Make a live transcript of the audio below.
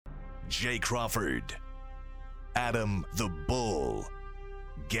Jay Crawford, Adam the Bull,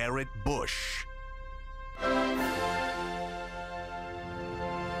 Garrett Bush,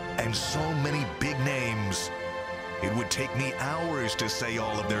 and so many big names, it would take me hours to say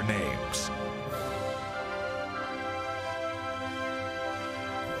all of their names.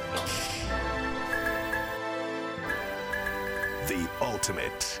 The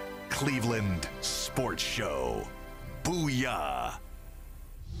ultimate Cleveland sports show. Booyah!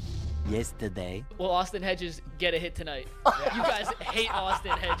 Yesterday. Will Austin Hedges get a hit tonight? You guys hate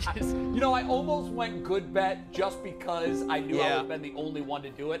Austin Hedges. You know, I almost went good bet just because I knew I would have been the only one to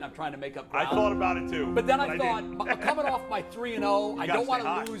do it, and I'm trying to make up ground. I thought about it too. But then I thought, coming off my 3-0, I don't want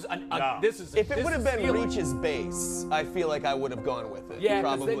to lose. This is if it would have been Reach's base, I feel like I would have gone with it. Yeah,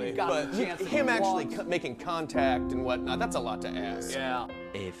 probably. then you got but a chance him actually making contact and whatnot, that's a lot to ask. Yeah.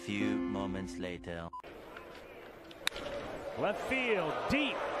 A few moments later. Left field,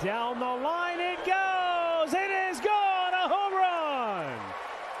 deep, down the line it goes! It is gone! A home run!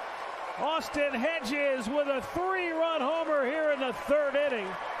 Austin Hedges with a 3-run homer here in the third inning.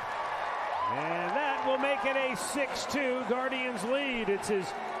 And that will make it a 6-2 Guardians lead. It's his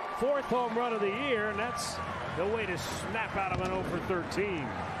 4th home run of the year, and that's the way to snap out of an 0 for 13.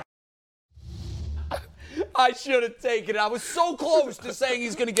 I should have taken it. I was so close to saying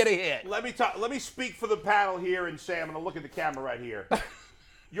he's going to get a hit. Let me speak for the panel here and say, I'm going to look at the camera right here.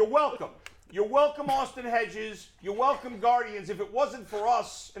 You're welcome. You're welcome, Austin Hedges. You're welcome, Guardians. If it wasn't for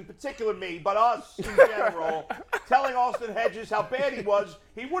us, in particular me, but us in general, telling Austin Hedges how bad he was,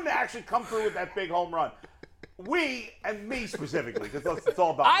 he wouldn't actually come through with that big home run. We, and me specifically, because it's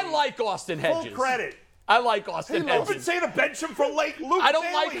all about I me. like Austin Hedges. Full credit. I like Austin Hedges. You've been saying to bench him for late Luke I don't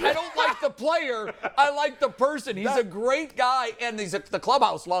Daly. like the player. I like the person. He's a great guy, and the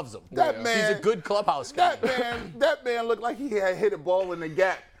clubhouse loves him. That man, he's a good clubhouse guy. That man looked like he had hit a ball in the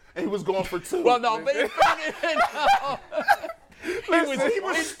gap, and he was going for 2. Well, no, but in fairness, he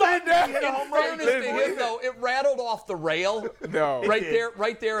was stunned there. In fairness to him, though, it rattled off the rail. No.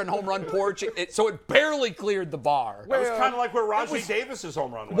 Right there in home run porch. So it barely cleared the bar. It was kind of like where Rajai Davis's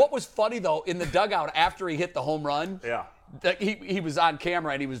home run went. What was funny, though, in the dugout after he hit the home run, he was on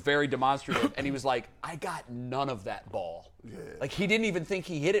camera and he was very demonstrative, and he was like, I got none of that ball. Yeah. Like, he didn't even think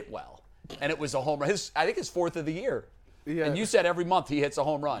he hit it well. And it was a home run. I think his 4th of the year. Yeah. And you said every month he hits a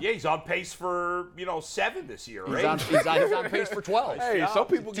home run. Yeah, he's on pace for, 7 this year, right? He's on pace for 12. Hey, some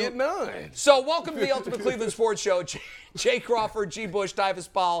people get 9. So welcome to the Ultimate Cleveland Sports Show. Jay Crawford, G. Bush, Tyvis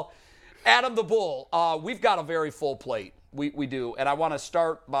Powell, Adam the Bull. We've got a very full plate. We do. And I want to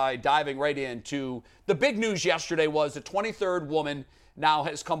start by diving right into the big news yesterday was the 23rd woman now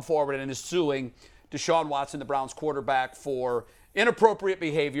has come forward and is suing Deshaun Watson, the Browns quarterback, for inappropriate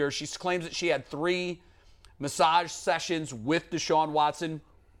behavior. She claims that she had 3 massage sessions with Deshaun Watson.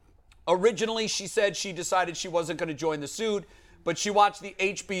 Originally, she said she decided she wasn't going to join the suit, but she watched the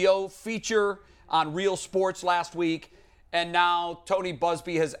HBO feature on Real Sports last week, and now Tony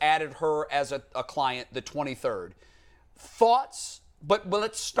Busby has added her as a client, the 23rd. Thoughts? But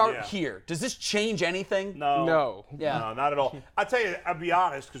let's start here. Does this change anything? No. Yeah. No, not at all. I'll tell you, I'll be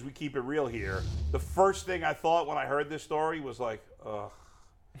honest, because we keep it real here. The first thing I thought when I heard this story was like, ugh.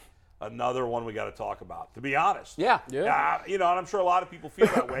 Another one we got to talk about, to be honest. Yeah. And I'm sure a lot of people feel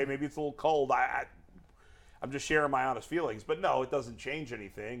that way. Maybe it's a little cold. I'm just sharing my honest feelings. But no, it doesn't change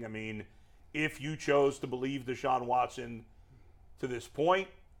anything. I mean, if you chose to believe Deshaun Watson to this point,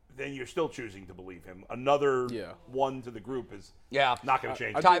 then you're still choosing to believe him. Another one to the group is not going to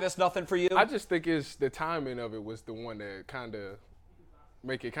change. Tyvis, nothing for you? I just think it's the timing of it was the one that kind of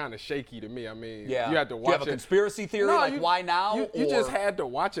make it kind of shaky to me. I mean, you had to watch it. Do you have a conspiracy theory, why now? You just had to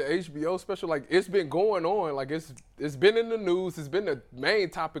watch an HBO special. Like, it's been going on. Like, it's been in the news. It's been the main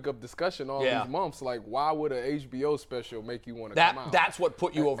topic of discussion all these months. Like, why would an HBO special make you want to come out? That's what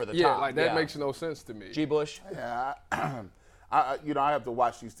put you over the top. Yeah, like, that makes no sense to me. G. Bush? Yeah, I have to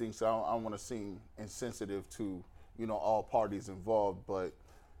watch these things, so I don't want to seem insensitive to, all parties involved. But,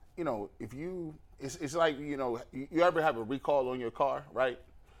 if you – it's like, you ever have a recall on your car, right?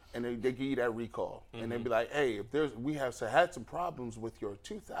 And they give you that recall. Mm-hmm. And they be like, hey, we have had some problems with your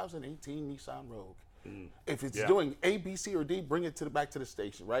 2018 Nissan Rogue. Mm. If it's doing A, B, C, or D, bring it back to the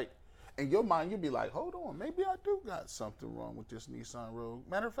station, right? In your mind, you'll be like, hold on, maybe I do got something wrong with this Nissan Rogue.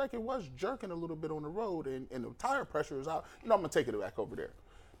 Matter of fact, it was jerking a little bit on the road, and the tire pressure is out. I'm going to take it back over there.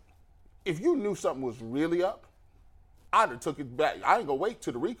 If you knew something was really up, I'd have took it back. I ain't gonna wait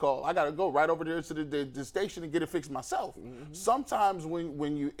to the recall. I gotta go right over there to the station and get it fixed myself. Mm-hmm. Sometimes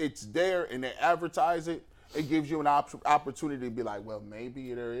when it's there and they advertise it, it gives you an opportunity to be like, well,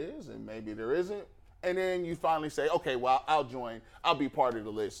 maybe there is and maybe there isn't. and then you finally say, okay, well, I'll join. I'll be part of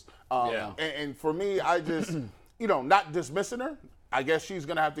the list. And for me, I just, not dismissing her. I guess she's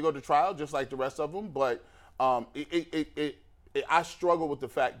going to have to go to trial just like the rest of them. But I struggle with the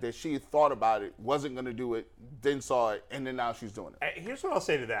fact that she thought about it, wasn't going to do it, then saw it, and then now she's doing it. Here's what I'll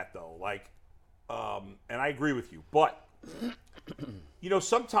say to that, though. And I agree with you. But,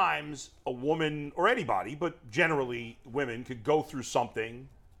 sometimes a woman or anybody, but generally women, could go through something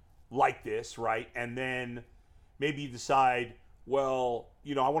like this, right? And then maybe decide, well,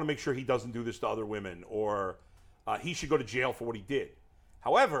 I want to make sure he doesn't do this to other women, or he should go to jail for what he did.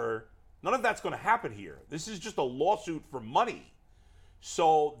 However, none of that's going to happen here. This is just a lawsuit for money.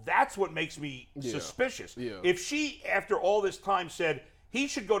 So that's what makes me suspicious. Yeah. If she, after all this time, said he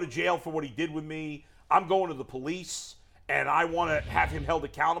should go to jail for what he did with me, I'm going to the police, and I want to have him held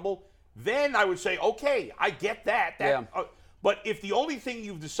accountable, then I would say, okay, I get that. But if the only thing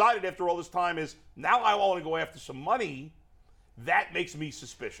you've decided after all this time is now I want to go after some money, that makes me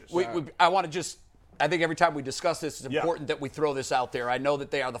suspicious. I think every time we discuss this, it's important that we throw this out there. I know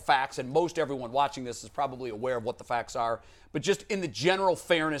that they are the facts, and most everyone watching this is probably aware of what the facts are. But just in the general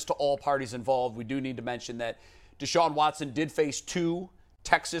fairness to all parties involved, we do need to mention that Deshaun Watson did face 2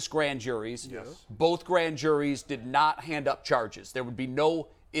 Texas grand juries. Yes. Both grand juries did not hand up charges. There would be no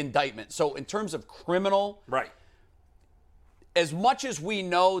indictment. So in terms of criminal, as much as we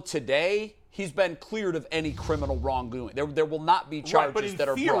know today, he's been cleared of any criminal wrongdoing. There will not be charges that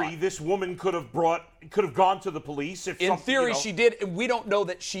are brought. But in theory, this woman could have gone to the police. In theory, she did, and we don't know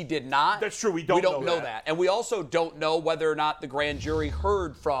that she did not. That's true. We don't know that. And we also don't know whether or not the grand jury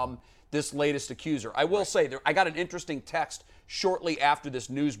heard from this latest accuser. I will say, I got an interesting text shortly after this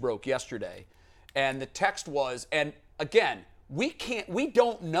news broke yesterday, and the text was, and again, we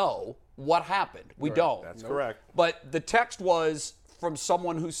don't know what happened. We don't. That's correct. But the text was from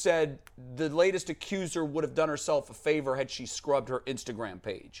someone who said the latest accuser would have done herself a favor had she scrubbed her Instagram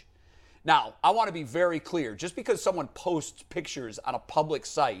page. Now, I want to be very clear. Just because someone posts pictures on a public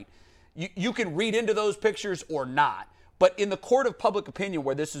site, you can read into those pictures or not. But in the court of public opinion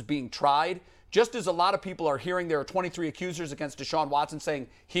where this is being tried, just as a lot of people are hearing there are 23 accusers against Deshaun Watson saying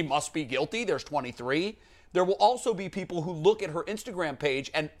he must be guilty, there's 23, there will also be people who look at her Instagram page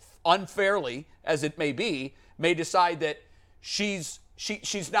and unfairly, as it may be, may decide that she's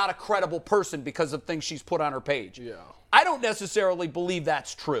not a credible person because of things she's put on her page. Yeah. I don't necessarily believe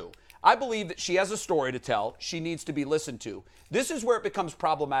that's true. I believe that she has a story to tell. She needs to be listened to. This is where it becomes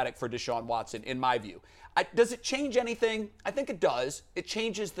problematic for Deshaun Watson, in my view. Does it change anything? I think it does. It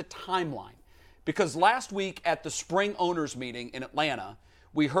changes the timeline. Because last week at the spring owners meeting in Atlanta,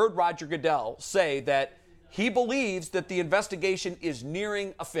 we heard Roger Goodell say that he believes that the investigation is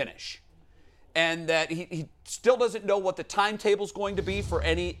nearing a finish and that he still doesn't know what the timetable is going to be for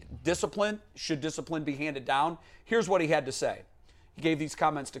any discipline, should discipline be handed down. Here's what he had to say. He gave these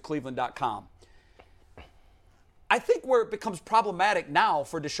comments to Cleveland.com. I think where it becomes problematic now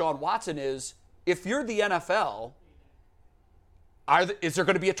for Deshaun Watson is if you're the NFL, is there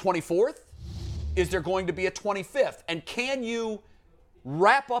going to be a 24th? Is there going to be a 25th? And can you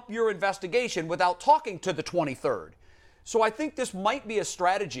wrap up your investigation without talking to the 23rd? So I think this might be a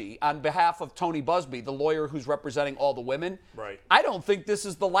strategy on behalf of Tony Busby, the lawyer who's representing all the women. Right. I don't think this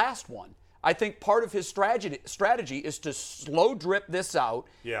is the last one. I think part of his strategy is to slow drip this out,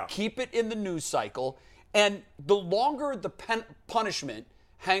 keep it in the news cycle, and the longer the punishment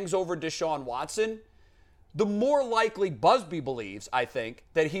hangs over Deshaun Watson, the more likely Busby believes, I think,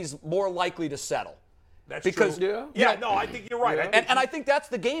 that he's more likely to settle. That's because, true. I think you're right. Yeah. And I think that's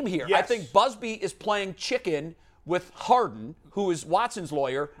the game here. Yes. I think Busby is playing chicken with Harden, who is Watson's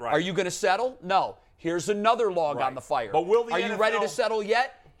lawyer. Right. Are you going to settle? No. Here's another log on the fire. But will the Are NFL, you ready to settle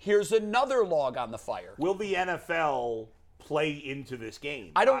yet? Here's another log on the fire. Will the NFL play into this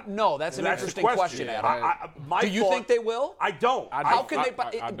game? I don't know. That's an interesting question, Adam. Do you think they will? I don't. How can they?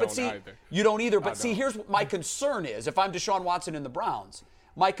 But see, you don't either. But see, here's what my concern is. If I'm Deshaun Watson in the Browns,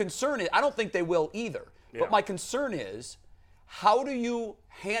 my concern is I don't think they will either. But my concern is, how do you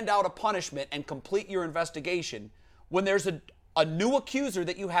hand out a punishment and complete your investigation when there's a new accuser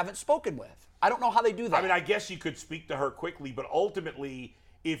that you haven't spoken with? I don't know how they do that. I mean, I guess you could speak to her quickly, but ultimately,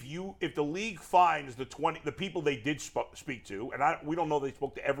 if the league finds the people they did speak to, and we don't know they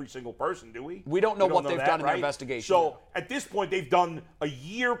spoke to every single person, do we? We don't know what they've done in their investigation. So at this point, they've done a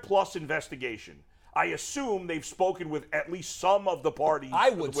year-plus investigation. I assume they've spoken with at least some of the parties. I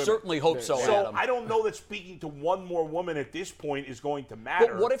would certainly hope so, Adam. I don't know that speaking to one more woman at this point is going to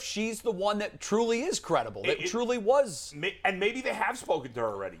matter. But what if she's the one that truly is credible, that truly was? And maybe they have spoken to her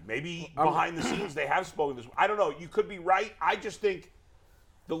already. Maybe behind the scenes they have spoken to this. I don't know. You could be right. I just think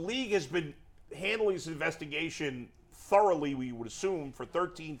the league has been handling this investigation thoroughly, we would assume, for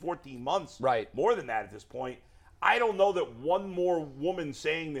 13, 14 months. Right. More than that at this point. I don't know that one more woman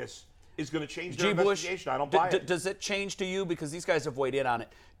saying this is going to change their investigation. I don't buy it. Does it change to you? Because these guys have weighed in on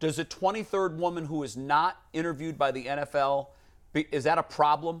it. Does a 23rd woman who is not interviewed by the NFL, is that a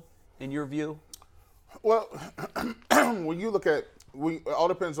problem in your view? Well, when you look at, it all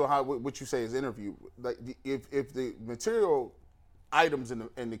depends on what you say is interview. Like if the material items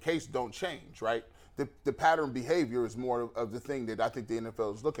in the case don't change, right? The pattern behavior is more of the thing that I think the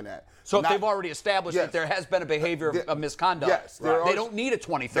NFL is looking at. So if they've already established that there has been a behavior of misconduct, yes, they don't need a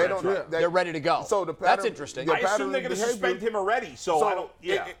 23rd. They're ready to go. So that's interesting. I assume they're going to suspend him already. So I don't.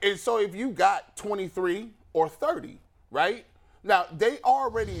 Yeah. And so if you got 23 or 30, right? Now they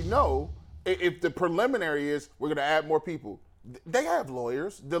already know if the preliminary is we're going to add more people. They have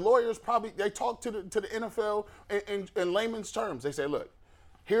lawyers. The lawyers they talk to the NFL in layman's terms. They say, look,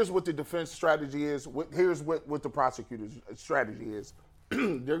 here's what the defense strategy is. Here's what the prosecutor's strategy is.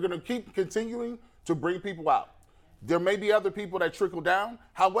 They're going to keep continuing to bring people out. There may be other people that trickle down.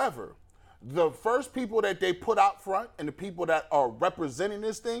 However, the first people that they put out front and the people that are representing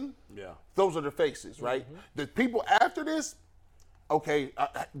this thing, those are the faces, right? Mm-hmm. The people after this, okay,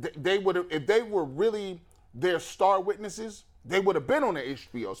 they would have, if they were really their star witnesses, they would have been on the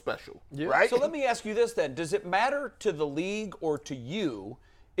HBO special, right? So let me ask you this then. Does it matter to the league or to you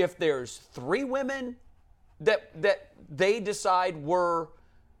if there's 3 women that they decide were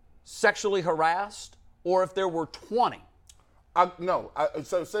sexually harassed or if there were 20? No.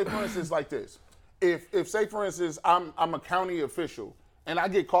 So say, for instance, like this. If say, for instance, I'm a county official and I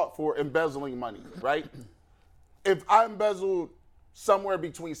get caught for embezzling money, right? If I embezzled somewhere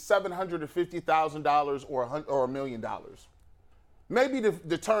between $750,000 or $1 million, maybe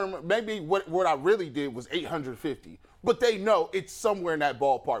the term, maybe what I really did was $850, but they know it's somewhere in that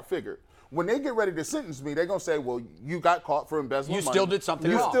ballpark figure. When they get ready to sentence me, they're going to say, well, you got caught for embezzling money. You still did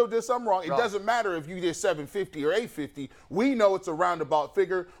something wrong. You still did something wrong. It doesn't matter if you did $750 or $850. We know it's a roundabout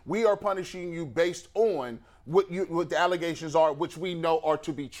figure. We are punishing you based on what the allegations are, which we know are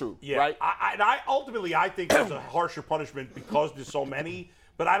to be true, right? I ultimately think there's a harsher punishment because there's so many,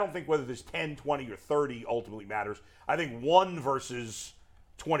 but I don't think whether there's 10, 20, or 30 ultimately matters. I think 1 versus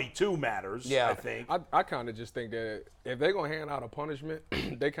 22 matters, I think. I kind of just think that if they're going to hand out a punishment,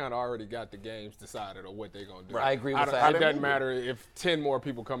 they kind of already got the games decided on what they're going to do. Right. I agree with that. It doesn't matter if 10 more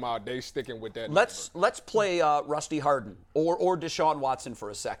people come out, they sticking with that Let's play Rusty Harden or Deshaun Watson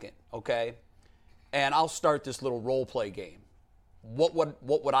for a second, okay? And I'll start this little role play game. What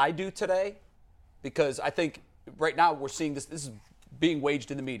would I do today? Because I think right now we're seeing this is being waged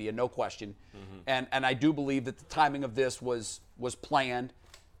in the media, no question. Mm-hmm. And I do believe that the timing of this was planned.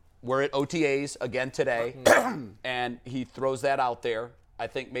 We're at OTAs again today, and he throws that out there. I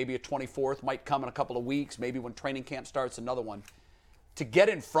think maybe a 24th might come in a couple of weeks, maybe when training camp starts, another one. To get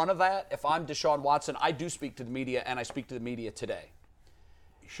in front of that, if I'm Deshaun Watson, I do speak to the media, and I speak to the media today.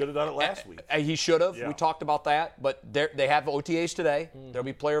 He should have done it last week. He should have. Yeah. We talked about that, but they have OTAs today. Mm-hmm. There'll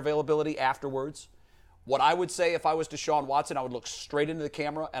be player availability afterwards. What I would say if I was Deshaun Watson, I would look straight into the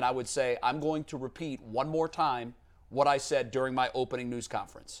camera, and I would say, I'm going to repeat one more time what I said during my opening news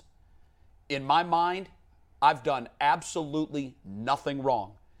conference. In my mind, I've done absolutely nothing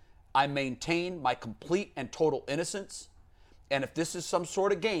wrong. I maintain my complete and total innocence. And if this is some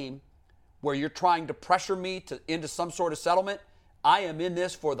sort of game where you're trying to pressure me into some sort of settlement, I am in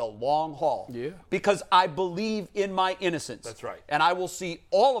this for the long haul. Yeah. Because I believe in my innocence. That's right. And I will see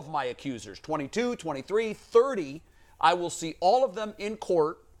all of my accusers, 22, 23, 30, I will see all of them in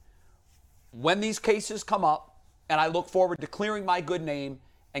court when these cases come up, and I look forward to clearing my good name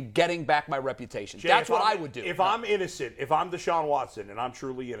and getting back my reputation. Jay, that's what I would do. If I'm innocent, if I'm Deshaun Watson and I'm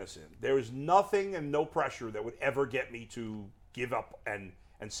truly innocent, there is nothing and no pressure that would ever get me to give up and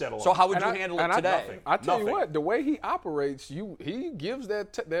settle. So how would you handle it today? I tell you what, the way he operates, he gives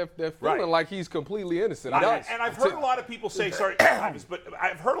that feeling like he's completely innocent. And I've heard a lot of people say, sorry, but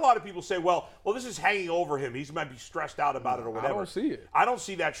I've heard a lot of people say, well, this is hanging over him. He might be stressed out about it or whatever. I don't see it. I don't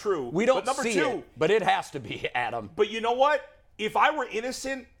see that true. We don't see it, but it has to be, Adam. But you know what? If I were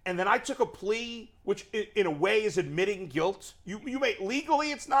innocent and then I took a plea, which in a way is admitting guilt, you may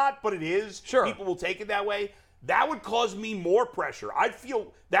legally it's not, but it is. Sure. People will take it that way. That would cause me more pressure. I'd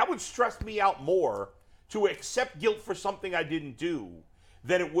feel that would stress me out more to accept guilt for something I didn't do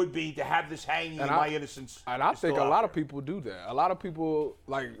than it would be to have this hanging in my innocence. And I think a lot of people do that. A lot of people,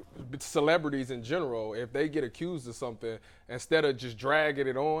 like celebrities in general, if they get accused of something, instead of just dragging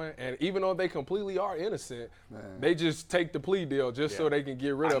it on, and even though they completely are innocent, they just take the plea deal just so they can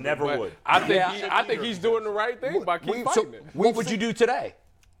get rid of it. I never would. I think he's doing the right thing by keep fighting it. What would you do today?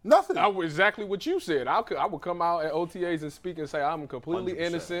 Nothing. Exactly what you said. I would come out at OTAs and speak and say I'm completely 100%.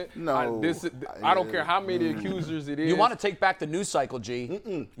 innocent. No. I don't care how many accusers it is. You want to take back the news cycle,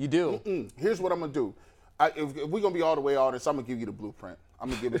 G. You do. Here's what I'm going to do. If we're going to be all the way honest, I'm going to give you the blueprint. I'm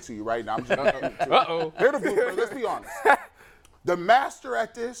going to give it to you right now. I'm just gonna give it to you. Uh-oh. Here's the blueprint. Let's be honest. The master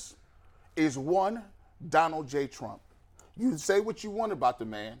at this is one Donald J. Trump. You say what you want about the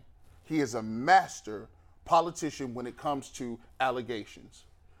man. He is a master politician when it comes to allegations.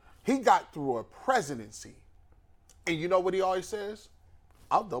 He got through a presidency. And you know what he always says?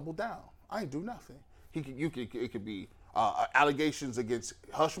 I'll double down. I ain't do nothing. It could be allegations against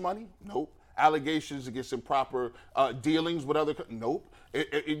hush money? Nope. Allegations against improper dealings with other, nope.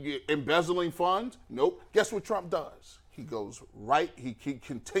 Embezzling funds? Nope. Guess what Trump does? He goes right, he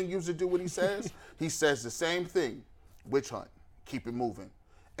continues to do what he says. He says the same thing. Witch hunt. Keep it moving.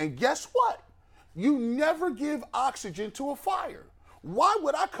 And guess what? You never give oxygen to a fire. Why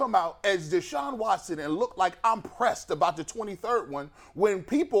would I come out as Deshaun Watson and look like I'm pressed about the 23rd one when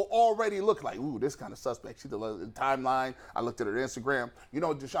people already look like, ooh, this kind of suspect? See the timeline. I looked at her Instagram. You know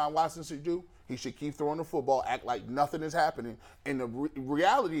what Deshaun Watson should do? He should keep throwing the football, act like nothing is happening. And the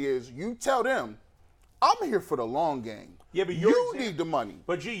reality is, you tell them, I'm here for the long game. Yeah, but you need the money.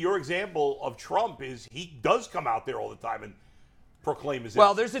 But, G, your example of Trump is he does come out there all the time and proclaim his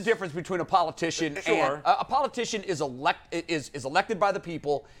Well, there's a difference between a politician Sure. and a politician is elected by the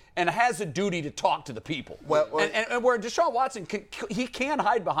people and has a duty to talk to the people. And where Deshaun Watson can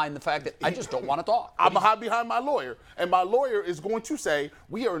hide behind the fact that I just don't want to talk. I'm hide behind my lawyer, and my lawyer is going to say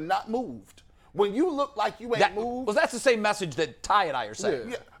we are not moved. When you look like you ain't moved. Well, that's the same message that Ty and I are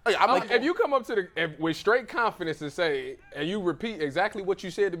saying. Yeah. Hey, if you come up to with straight confidence and say, and you repeat exactly what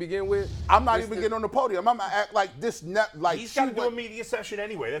you said to begin with, I'm not even getting on the podium. I'm gonna act like this. Like he's got to do a media session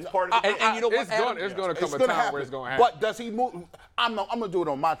anyway. That's part of it. And you know what? It's going to come a time where it's going to happen. But does he move? I'm gonna do it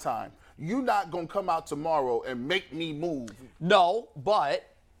on my time. You're not gonna come out tomorrow and make me move. No, but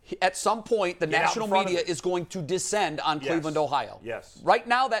at some point, the national media is going to descend on Cleveland, Ohio. Yes. Right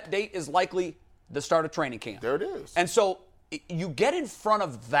now, that date is likely the start of training camp. There it is. And so you get in front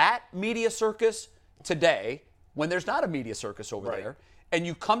of that media circus today when there's not a media circus over there, and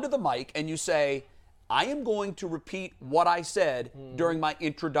you come to the mic and you say, I am going to repeat what I said during my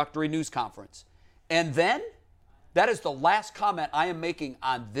introductory news conference. And then that is the last comment I am making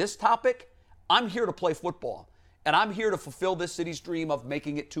on this topic. I'm here to play football. And I'm here to fulfill this city's dream of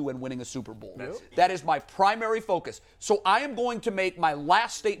making it to and winning a Super Bowl. That is my primary focus. So I am going to make my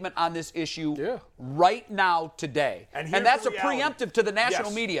last statement on this issue right now, today. And that's a preemptive to the national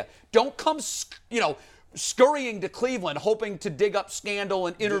media. Don't come, scurrying to Cleveland, hoping to dig up scandal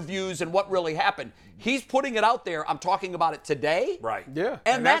and interviews and what really happened. He's putting it out there. I'm talking about it today. Right. Yeah.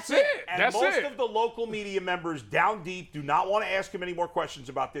 And that's it. And most of the local media members down deep do not want to ask him any more questions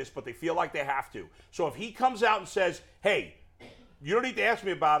about this, but they feel like they have to. So if he comes out and says, hey, you don't need to ask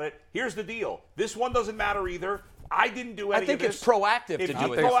me about it. Here's the deal. This one doesn't matter either. I didn't do any of this. I think it's proactive to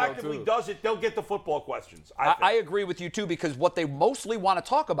do it. If he proactively does it, they'll get the football questions. I agree with you, too, because what they mostly want to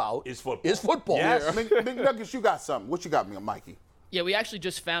talk about is football. Yes. I mean, Big Nuggets, you got something. What you got, me, Mikey? Yeah, we actually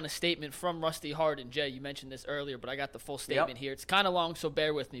just found a statement from Rusty Hard. And Jay, you mentioned this earlier, but I got the full statement here. It's kind of long, so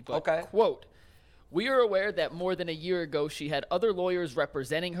bear with me. But, quote, we are aware that more than a year ago she had other lawyers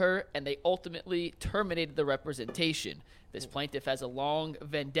representing her, and they ultimately terminated the representation. This plaintiff has a long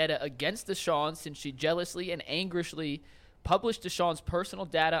vendetta against Deshaun since she jealously and angrishly published Deshaun's personal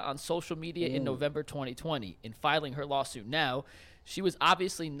data on social media in November 2020. In filing her lawsuit now, she was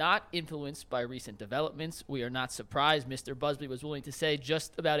obviously not influenced by recent developments. We are not surprised Mr. Busby was willing to say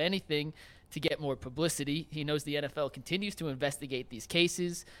just about anything to get more publicity. He knows the NFL continues to investigate these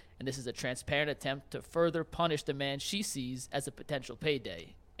cases, and this is a transparent attempt to further punish the man she sees as a potential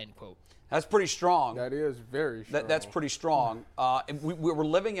payday, end quote. That's pretty strong. That is very strong. That's pretty strong. And we're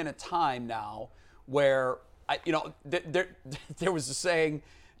living in a time now where, there was a saying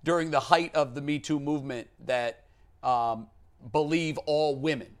during the height of the Me Too movement that believe all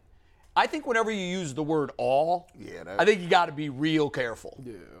women. I think whenever you use the word all, I think you got to be real careful.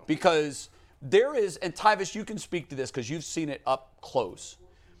 Yeah. Because there is, and Tyvis, you can speak to this because you've seen it up close.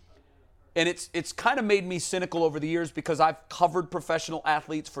 And it's kind of made me cynical over the years because I've covered professional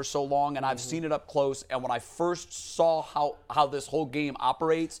athletes for so long and I've seen it up close. And when I first saw how this whole game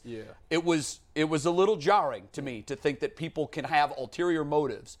operates, it was a little jarring to me to think that people can have ulterior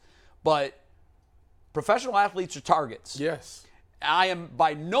motives. But professional athletes are targets. Yes. I am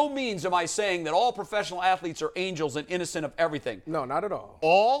by no means am I saying that all professional athletes are angels and innocent of everything. No, not at all.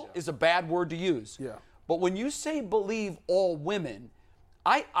 All is a bad word to use. Yeah. But when you say believe all women,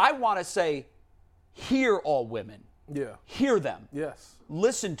 I want to say hear all women. Yeah. Hear them. Yes.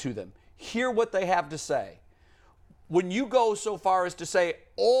 Listen to them. Hear what they have to say. When you go so far as to say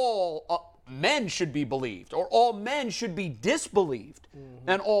all men should be believed or all men should be disbelieved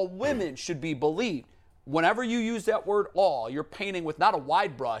and all women should be believed, whenever you use that word all, you're painting with not a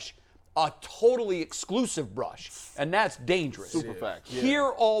wide brush, a totally exclusive brush, and that's dangerous. Super fact. Hear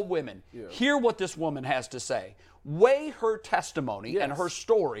all women. Hear what this woman has to say. Weigh her testimony and her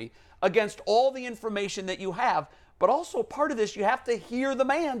story against all the information that you have, but also part of this, you have to hear the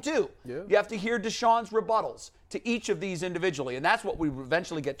man too. You have to hear Deshaun's rebuttals to each of these individually, and that's what we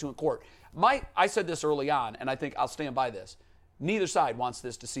eventually get to in court. I said this early on, and I think I'll stand by this. Neither side wants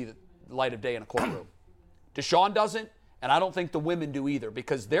this to see the light of day in a courtroom. Deshaun doesn't, and I don't think the women do either,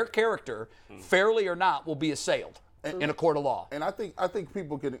 because their character, fairly or not, will be assailed in a court of law. And I think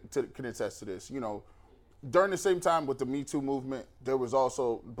people can attest to this. During the same time with the Me Too movement, there was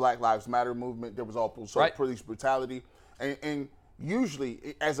also Black Lives Matter movement. There was also police brutality. And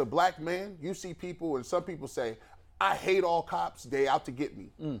usually, as a black man, you see people, and some people say, I hate all cops. They out to get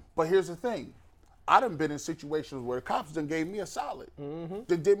me. But here's the thing. I done been in situations where the cops done gave me a solid.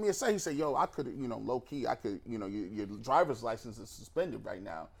 They did me a solid. He said, yo, I could, low key, I could, your driver's license is suspended right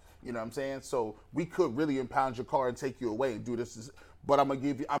now. You know what I'm saying? So we could really impound your car and take you away and do this. But I'm gonna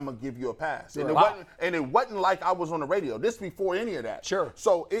give you a pass. And it wasn't like I was on the radio. This before any of that. Sure.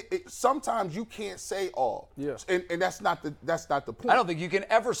 So it sometimes you can't say all. Yes. And that's not the point. I don't think you can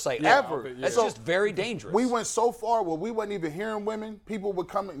ever say ever. That's just very dangerous. We went so far where we wasn't even hearing women. People would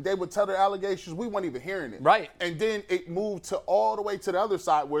come and they would tell their allegations. We weren't even hearing it. Right. And then it moved to all the way to the other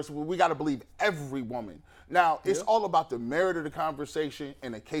side where we got to believe every woman. Now, it's all about the merit of the conversation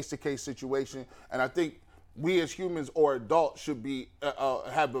and a case-to-case situation. And I think we as humans or adults should be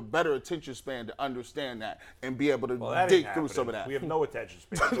have a better attention span to understand that and be able to dig through some of that. We have no attention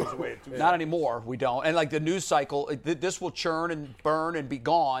span. It goes away in 2 seconds. Not anymore. We don't. And like the news cycle, this will churn and burn and be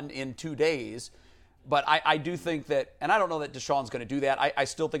gone in 2 days. But I do think that, and I don't know that Deshaun's going to do that. I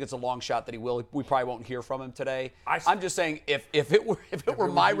still think it's a long shot that he will. We probably won't hear from him today. I'm just saying, if it were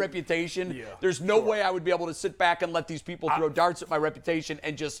my reputation, there's no way I would be able to sit back and let these people throw darts at my reputation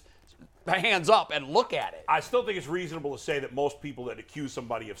and just hands up and look at it. I still think it's reasonable to say that most people that accuse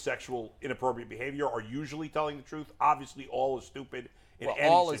somebody of sexual inappropriate behavior are usually telling the truth. Obviously, all is stupid in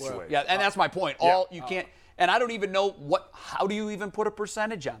any situation. Yeah, and that's my point. All you can't, and I don't even know how do you even put a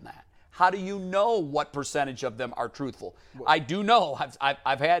percentage on that? How do you know what percentage of them are truthful? I do know.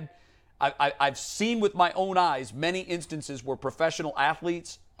 I've seen with my own eyes many instances where professional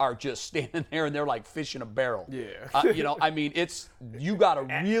athletes are just standing there and they're like fish in a barrel. Yeah. You got to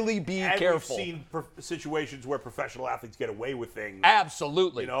really be careful. We've seen situations where professional athletes get away with things.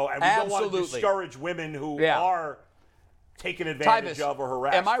 Absolutely. And we don't want to discourage women who are taken advantage of or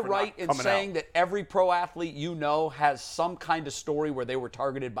harassed. Am I right in saying that every pro athlete has some kind of story where they were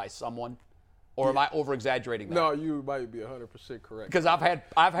targeted by someone? Or am I over-exaggerating that? No, you might be 100% correct. Because I've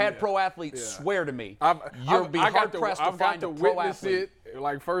had pro athletes swear to me, you'll be hard-pressed to find a pro athlete. It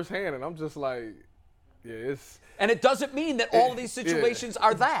like firsthand, and I'm just like, it's... And it doesn't mean that all of these situations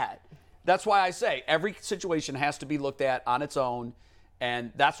are that. That's why I say every situation has to be looked at on its own,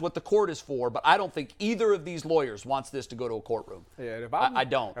 and that's what the court is for. But I don't think either of these lawyers wants this to go to a courtroom. Yeah, I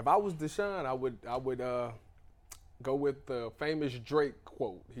don't. If I was Deshaun, I would go with the famous Drake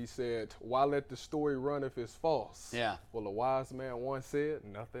quote. He said, "Why let the story run if it's false?" Yeah. Well, a wise man once said,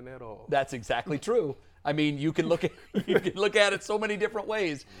 "Nothing at all." That's exactly true. I mean, you can look at it so many different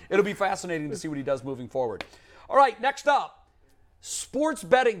ways. It'll be fascinating to see what he does moving forward. All right, next up, sports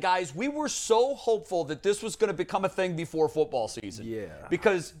betting, guys. We were so hopeful that this was going to become a thing before football season. Yeah.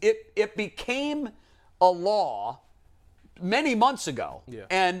 Because it became a law many months ago. Yeah.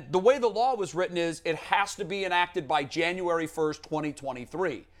 And the way the law was written is it has to be enacted by January 1st,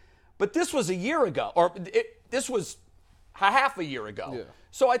 2023. But this was a year ago, or this was half a year ago. Yeah.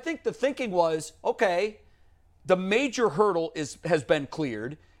 So I think the thinking was, okay, the major hurdle has been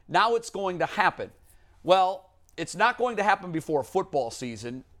cleared. Now it's going to happen. Well, it's not going to happen before football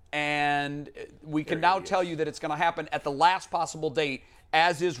season, and we can now tell you that it's going to happen at the last possible date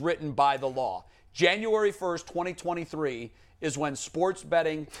as is written by the law. January 1st, 2023 is when sports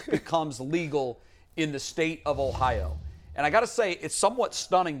betting becomes legal in the state of Ohio. And I got to say, it's somewhat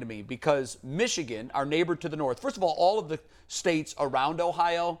stunning to me because Michigan, our neighbor to the north, first of all of the states around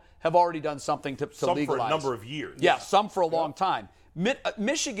Ohio have already done something to some legalize. for a number of years. Yeah, some for a long time.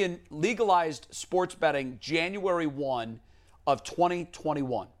 Michigan legalized sports betting January 1 of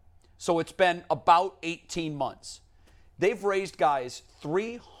 2021. So it's been about 18 months. They've raised, guys,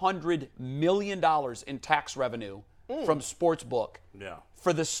 $300 million in tax revenue from Sportsbook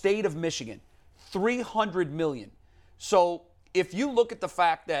for the state of Michigan. $300 million. So if you look at the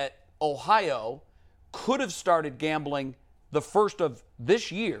fact that Ohio could have started gambling the first of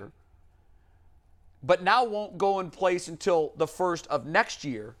this year, but now won't go in place until the first of next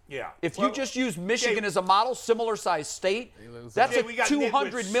year. Yeah. If you just use Michigan as a model, similar size state, that's a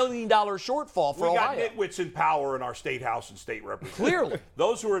 $200 million shortfall for Ohio. We got nitwits in power in our state house and state representatives. Clearly.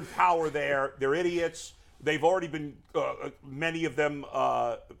 Those who are in power there, they're idiots. They've already been, many of them,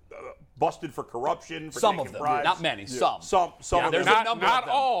 busted for corruption. For some of them, bribes. Not many. Some of them. There's a number not of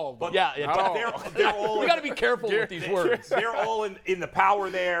them. all, but they're all. We got to be careful with these words. They're all in the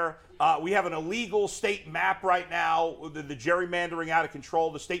power there. We have an illegal state map right now. The gerrymandering out of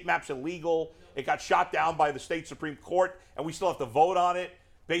control. The state map's illegal. It got shot down by the state Supreme Court, and we still have to vote on it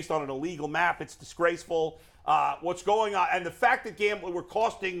based on an illegal map. It's disgraceful. What's going on? And the fact that gambling, we're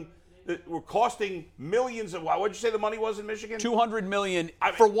costing millions of. What did you say the money was in Michigan? $200 million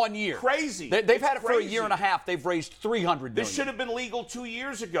for 1 year. Crazy. They've had it for a year and a half. They've raised $300 million. This should have been legal 2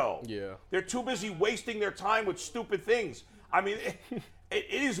 years ago. Yeah. They're too busy wasting their time with stupid things. I mean, it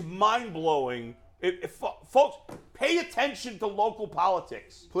is mind-blowing. Folks, pay attention to local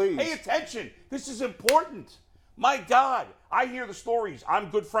politics. Please. Pay attention. This is important. My God. I hear the stories. I'm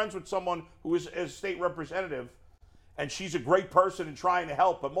good friends with someone who is a state representative, and she's a great person and trying to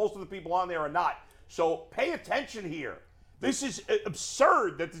help, but most of the people on there are not. So pay attention here. This is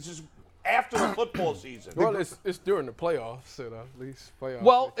absurd that this is after the football season. Well, it's during the playoffs, at least playoffs.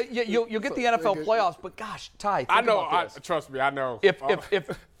 Well, you'll get the NFL playoffs, but gosh, Ty, think about this. Trust me, I know.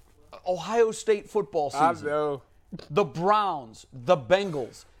 If Ohio State football season, I know. the Browns, the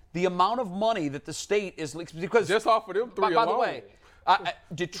Bengals, the amount of money that the state is because just off of them three by the way,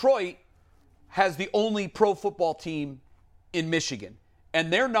 Detroit has the only pro football team in Michigan,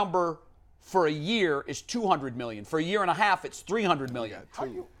 and their number for a year is $200 million. For a year and a half, it's $300 million.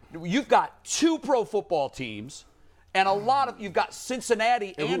 You've got two pro football teams, and you've got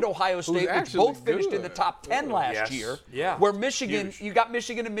Cincinnati and Ohio State, which both finished in the top 10 last year. Yeah. Where Michigan, you got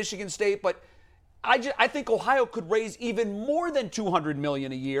Michigan and Michigan State, but I think Ohio could raise even more than $200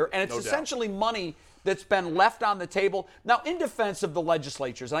 million a year, and it's essentially money that's been left on the table. Now, in defense of the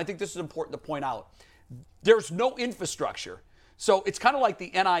legislatures, and I think this is important to point out, there's no infrastructure. So it's kind of like the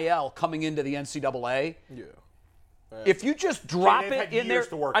NIL coming into the NCAA. Yeah. If you just drop it in there,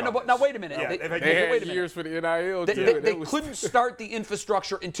 I know, but now wait a minute. Yeah, they had years for the NIL. They couldn't start the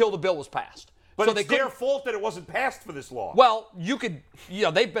infrastructure until the bill was passed. But so it's their fault that it wasn't passed for this long. Well,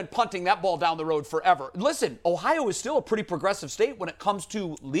 they've been punting that ball down the road forever. Listen, Ohio is still a pretty progressive state when it comes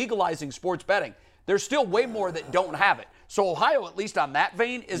to legalizing sports betting. There's still way more that don't have it. So Ohio, at least on that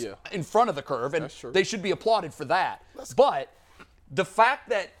vein, is in front of the curve, and they should be applauded for that. But the fact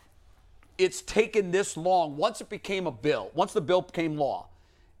that it's taken this long, once the bill became law,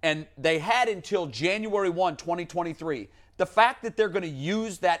 and they had until January 1, 2023, the fact that they're going to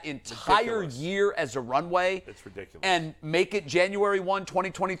use that entire year as a runway it's ridiculous. And make it January 1,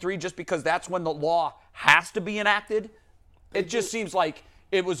 2023 just because that's when the law has to be enacted, it just seems like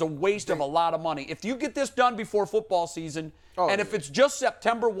it was a waste of a lot of money. If you get this done before football season, if it's just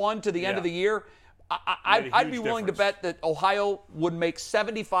September 1 to the end of the year, I'd be willing to bet that Ohio would make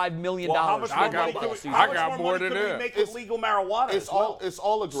 $75 million. Well, how much more money can we make with legal marijuana? It's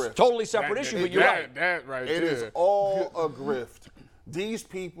all a grift. Totally separate issue, but you're right. That right It is all a grift. These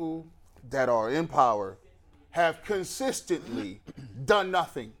people that are in power have consistently done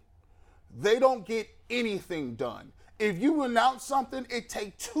nothing. They don't get anything done. If you announce something,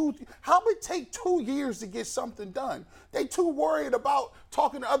 how would it take 2 years to get something done? They too worried about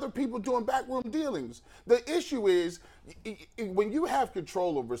talking to other people doing backroom dealings. The issue is, when you have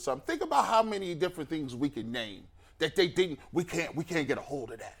control over something, think about how many different things we could name that we can't get a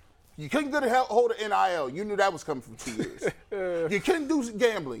hold of that. You couldn't get a hold of NIL. You knew that was coming from 2 years. You couldn't do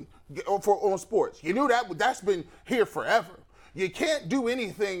gambling on sports. You knew that's been here forever. You can't do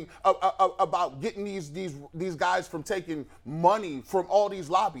anything about getting these guys from taking money from all these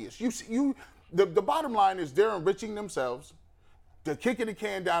lobbyists. The bottom line is they're enriching themselves. They're kicking the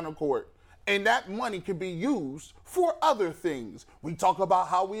can down the court. And that money can be used for other things. We talk about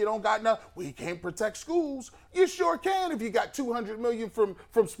how we don't got enough. We can't protect schools. You sure can if you got $200 million from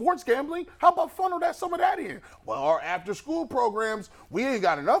sports gambling. How about funnel some of that in? Well, our after-school programs, we ain't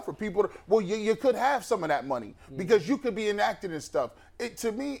got enough for people. You could have some of that money because you could be enacted and stuff.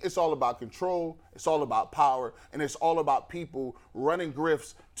 To me, it's all about control. It's all about power. And it's all about people running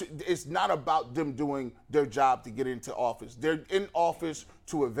grifts. It's not about them doing their job to get into office. They're in office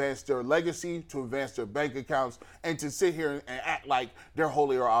to advance their legacy, to advance their bank accounts, and to sit here and act like they're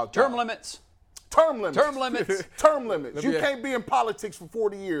holier out. Term limits. Term limits. Term limits. Term limits. You can't be in politics for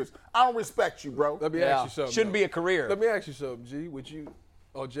 40 years. I don't respect you, bro. Let me ask you something. Shouldn't be a career. Let me ask you something, G. Would you,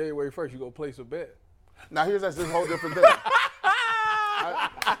 on January 1st, you go place a bet? Now, that's a whole different thing.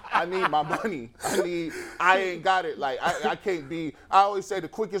 I need my money. I ain't got it. Like, I can't be. I always say the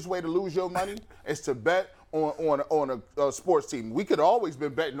quickest way to lose your money is to bet on a sports team. We could always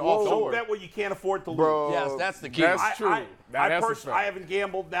been betting offshore. Don't bet what you can't afford to lose. Bro, Yes, that's the key. That's true. I haven't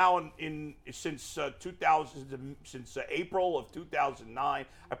gambled now since April of 2009.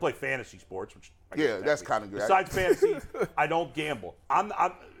 I play fantasy sports, which that's kind of good. Besides fantasy, I don't gamble.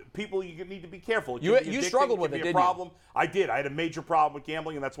 People, you need to be careful. You struggled with it, didn't you? I did. I had a major problem with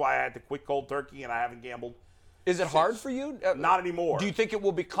gambling, and that's why I had to quit cold turkey, and I haven't gambled. Is it hard for you? Not anymore. Do you think it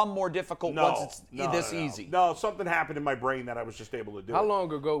will become more difficult once it's this easy? No, something happened in my brain that I was just able to do. How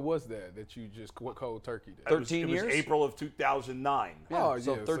long ago was that you just quit cold turkey? 13 years? It was April of 2009. Yeah,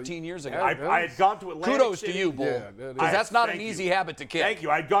 so 13 years ago. I had gone to Atlantic Kudos City. to you, Bull. Yeah, because that's not an easy habit to kick. Thank you.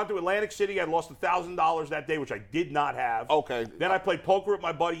 I had gone to Atlantic City. I lost $1,000 that day, which I did not have. Okay. Then I played poker with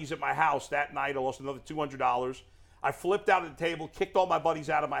my buddies at my house that night. I lost another $200. I flipped out of the table, kicked all my buddies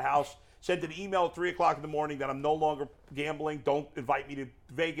out of my house, sent an email at 3 o'clock in the morning that I'm no longer gambling. Don't invite me to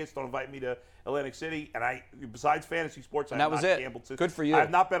Vegas. Don't invite me to Atlantic City. And besides fantasy sports, I have not gambled since. Good for you. I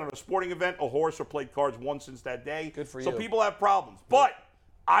have not been on a sporting event, a horse, or played cards once since that day. Good for you. So people have problems. But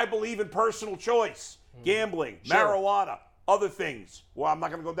I believe in personal choice. Gambling, marijuana, other things. Well, I'm not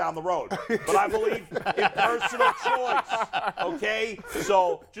going to go down the road. But I believe in personal choice. Okay?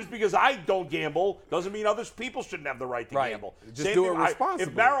 So just because I don't gamble doesn't mean other people shouldn't have the right to gamble. Just do it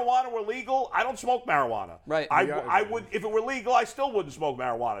responsibly. If marijuana were legal, I don't smoke marijuana. Right. I would, if it were legal, I still wouldn't smoke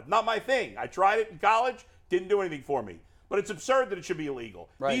marijuana. Not my thing. I tried it in college, didn't do anything for me. But it's absurd that it should be illegal.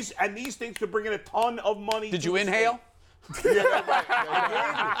 Right. These things could bring in a ton of money. Did you inhale?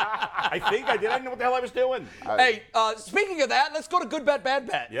 I think I did. I didn't know what the hell I was doing. Hey, speaking of that, let's go to good bet, bad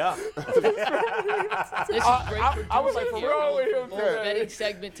bet. Yeah. This is great for I was like, for real with him today. betting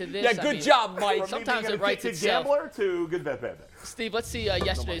segment to this. Yeah, good job, Mike. Sometimes From it writes addicted itself. gambler to good bet, bad bet. Steve, let's see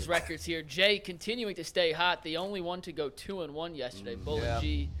yesterday's records here. Jay continuing to stay hot. The only one to go 2-1 yesterday. Bull and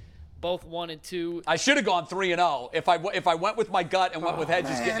G, both 1-2. I should have gone 3-0 if I went with my gut and went with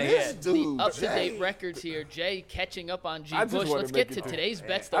Hedges getting a hit. The up-to-date records here. Jay catching up on G. Bush. Let's get to today's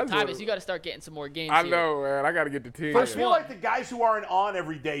bets, though. Tyvus, you got to start getting some more games I here. know, man. I got to get the team. I feel like the guys who aren't on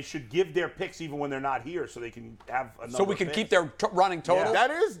every day should give their picks even when they're not here so they can have another So we can pick. keep their running total? That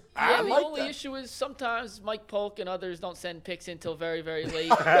is. Yeah, I the like only that. issue is sometimes Mike Polk and others don't send picks in until very, very late.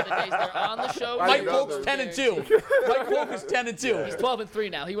 The days they're on the show. Mike Polk's 10-2. Mike Polk is 10-2. He's 12-3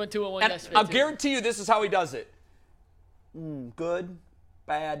 now. He went 2-1 And yesterday. I'll too. guarantee you this is how he does it. Good,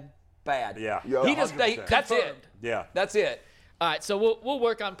 bad, bad. Yeah. He just, 100%. that's it. Confirmed. Yeah. That's it. All right, so we'll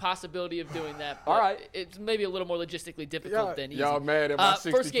work on possibility of doing that. But All right. It's maybe a little more logistically difficult than easy. Y'all mad at my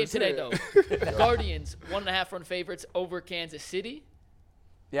 60%. First game today, though. Guardians, 1.5-run favorites over Kansas City.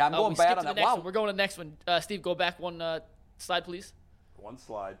 Yeah, I'm going we bad skipped on to the that. next Wow. one. We're going to the next one. Steve, go back one slide, please. One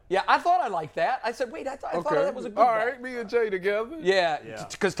slide. Yeah, I thought I liked that. I said, wait, I thought that was a good All bet. right, me and Jay together. Yeah,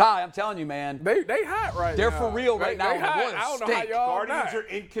 because Ty, I'm telling you, man. They hot right They're now. for real right now. They hot. Boy, I don't know stink. how y'all Guardians not. are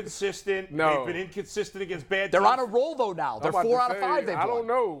inconsistent. No. They've been inconsistent against bad They're teams. on a roll, though, now. They're I'm about 4 to out of 5 say, they've I won. don't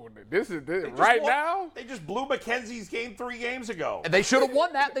know. This is They just right won- now. They just blew McKenzie's game 3 games ago. And they should have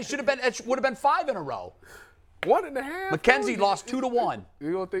won that. They should have been. It would have been 5 in a row. 1.5. McKenzie lost 2-1.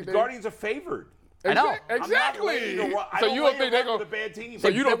 You don't think The they? Guardians are favored. I know. Exactly. I So don't you lay don't think a they're run gonna? with a bad team. So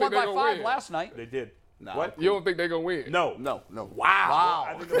you They don't won think by they're 5 gonna win? last night. They did. Nah. What? You don't think they're gonna win? No. No.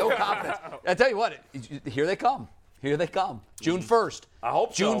 Wow. No confidence. I tell you what, here they come. Here they come. June 1st. I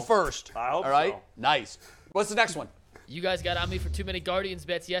hope so. June 1st. I hope All right? so. Nice. What's the next one? You guys got on me for too many Guardians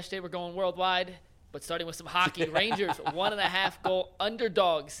bets yesterday. We're going worldwide, but starting with some hockey. Rangers, 1.5 goal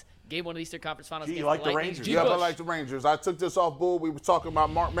underdogs. Game 1 of the Eastern Conference Finals. Gee, you against like the Lightning. Rangers. G. Yep, I Bush. like the Rangers. I took this off Bull. We were talking about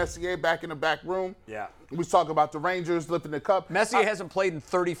Mark Messier back in the back room. Yeah. We was talking about the Rangers lifting the cup. Messier hasn't played in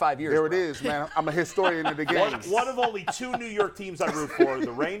 35 years. There it bro. is, man. I'm a historian of the game. One of only 2 New York teams I root for,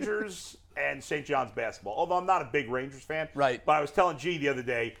 the Rangers and St. John's basketball. Although I'm not a big Rangers fan. Right. But I was telling G the other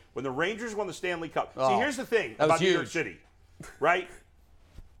day, when the Rangers won the Stanley Cup. See, here's the thing that was about New York huge. City, right?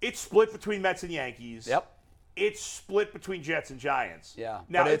 It's split between Mets and Yankees. Yep. It's split between Jets and Giants. Yeah,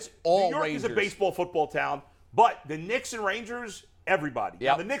 Now, but it's all New York is a Rangers. baseball football town, but the Knicks and Rangers, everybody.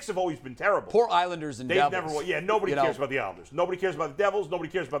 Yep. Now, the Knicks have always been terrible. Poor Islanders and They've Devils. never won. Yeah, nobody You know, cares about the Islanders. Nobody cares about the Devils. Nobody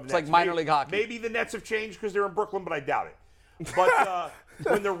cares about the Nets. like minor Maybe- league hockey. Maybe the Nets have changed because they're in Brooklyn, but I doubt it. But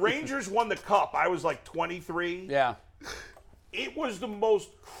when the Rangers won the Cup, I was like 23. Yeah. It was the most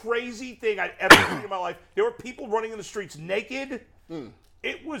crazy thing I'd ever seen in my life. There were people running in the streets naked.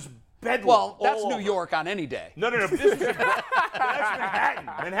 It was bedlam. Well, that's all New over. York on any day. No. This is that's Manhattan.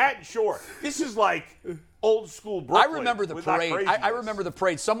 Manhattan Shore. This is like old school Brooklyn. I remember the parade. I remember the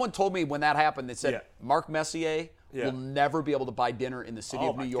parade. Someone told me when that happened, they said Mark Messier will never be able to buy dinner in the city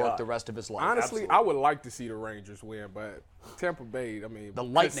of New York the rest of his life. Honestly, I would like to see the Rangers win, but Tampa Bay, I mean, the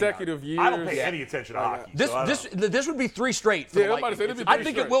consecutive years. I don't pay any attention to hockey. This would be 3 straight for the Lightning. I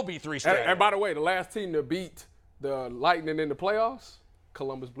think it will be 3 straight. And by the way, the last team to beat the Lightning in the playoffs,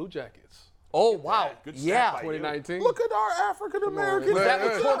 Columbus Blue Jackets. Oh, wow. Good 2019. Look at our African Americans. Was that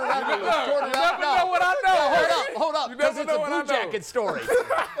what Tortorella? You never know what I know. Hold up. Because it's a Blue Jacket story.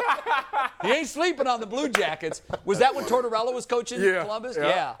 He ain't sleeping on the Blue Jackets. Was that when Tortorella was coaching Columbus?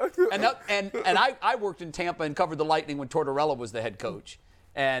 Yeah. And I worked in Tampa and covered the Lightning when Tortorella was the head coach.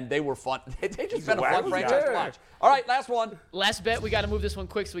 And they were fun. They just been a fun franchise to watch. All right, last one. Last bet. We got to move this one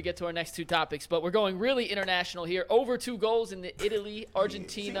quick so we get to our next 2 topics. But we're going really international here. Over 2 goals in the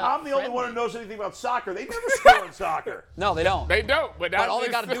Italy-Argentina. I'm the only one who knows anything about soccer. They never score in soccer. No, they don't. They don't. But all they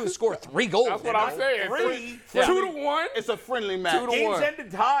got to do is score 3 goals. That's what I'm saying. 2-1. It's a friendly match. Games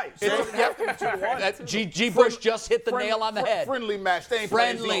ended ties. So it has to be 2-1. G. Bush just hit the nail on the head. Friendly match. They ain't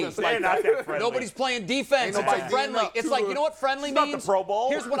friendly. playing defense They're like not that. that friendly. Nobody's playing defense. Ain't It's nobody friendly. beating up It's like, you know what friendly It's not means? the Pro Bowl.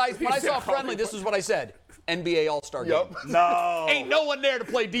 Here's what when I saw friendly, this is what I said. NBA All-Star game. No. Ain't no one there to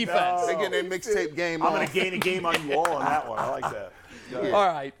play defense. They get their mixtape game I'm on. going to gain a game on you all on that one. I like that. All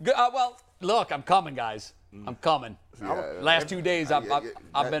right. Well, look, I'm coming, guys. I'm coming. Last 2 days,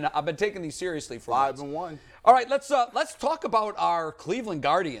 I've been taking these seriously for 5-1. All right, let's talk about our Cleveland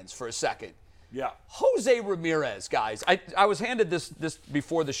Guardians for a second. Yeah. Jose Ramirez, guys. I was handed this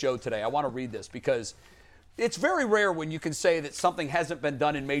before the show today. I want to read this because it's very rare when you can say that something hasn't been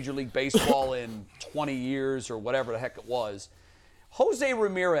done in Major League Baseball in 20 years or whatever the heck it was. Jose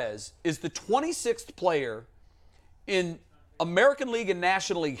Ramirez is the 26th player in American League and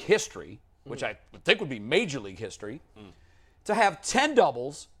National League history, which I think would be Major League history, to have 10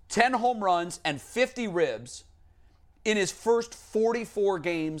 doubles, 10 home runs, and 50 ribs in his first 44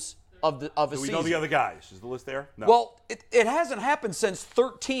 games of a season. Do we know the other guys? Is the list there? No. Well, it hasn't happened since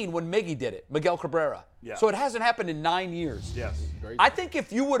 13 when Miggy did it, Miguel Cabrera. Yeah. So it hasn't happened in 9 years. Yes. I think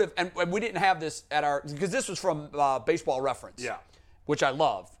if you would have, and we didn't have this because this was from Baseball Reference, which I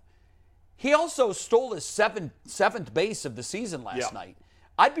love. He also stole his seventh base of the season last night.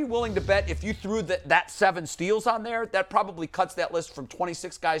 I'd be willing to bet if you threw that 7 steals on there, that probably cuts that list from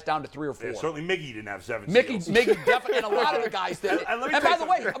 26 guys down to 3 or 4. Yeah, certainly Miggy didn't have 7 Miggy steals. definitely, and a lot of the guys did. And by the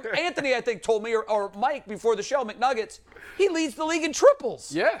way, Anthony, I think, told me, or Mike before the show, McNuggets, he leads the league in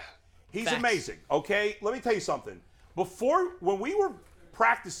triples. Yeah. He's amazing, okay? Let me tell you something. When we were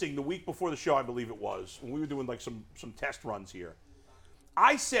practicing the week before the show, I believe it was, when we were doing like some test runs here,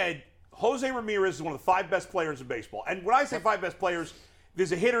 I said Jose Ramirez is one of the 5 best players in baseball. And when I say 5 best players,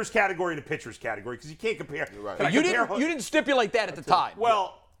 there's a hitter's category and a pitcher's category because you can't compare. Right. You didn't stipulate that at the time.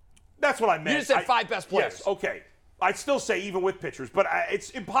 Well, that's what I meant. You just said 5 best players. Yes, okay. I'd still say even with pitchers, but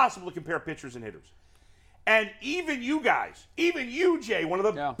it's impossible to compare pitchers and hitters. And even you guys, even you, Jay, one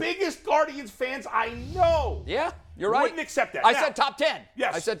of the biggest Guardians fans I know. Yeah, you're right. Wouldn't accept that. I said top 10.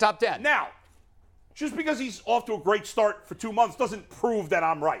 Yes. I said top 10. Now, just because he's off to a great start for 2 months doesn't prove that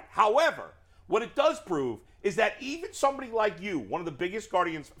I'm right. However, what it does prove is that even somebody like you, one of the biggest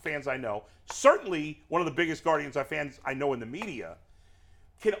Guardians fans I know, certainly one of the biggest Guardians fans I know in the media,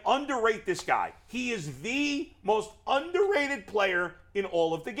 can underrate this guy. He is the most underrated player in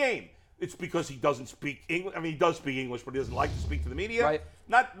all of the game. It's because he doesn't speak English. I mean, he does speak English, but he doesn't like to speak to the media. Right.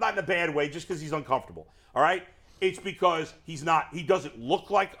 Not in a bad way, just because he's uncomfortable. All right? It's because he doesn't look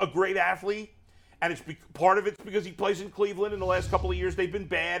like a great athlete. And part of it's because he plays in Cleveland. In the last couple of years, they've been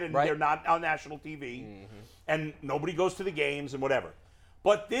bad, and they're not on national TV. Mm-hmm. And nobody goes to the games and whatever.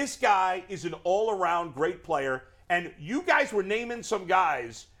 But this guy is an all-around great player. And you guys were naming some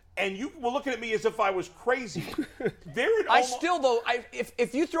guys, and you were looking at me as if I was crazy.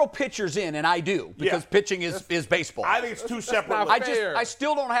 If you throw pitchers in, and I do, because pitching is baseball. I think it's 2 separate. I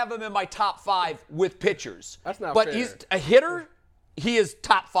still don't have him in my top 5 with pitchers. That's not fair. But he's a hitter. He is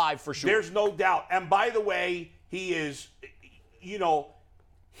top 5 for sure. There's no doubt. And by the way, he is,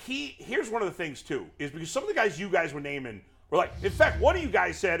 here's one of the things, too, is because some of the guys you guys were naming were like, in fact, one of you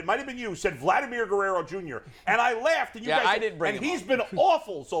guys said, it might have been you, said Vladimir Guerrero Jr. And I laughed, and you guys I said, didn't bring him he's up. been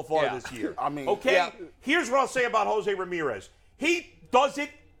awful so far this year. I mean, Here's what I'll say about Jose Ramirez. He does it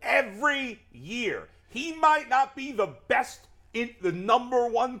every year. He might not be the best, the number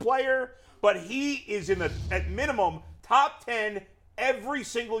 1 player, but he is at minimum top 10 every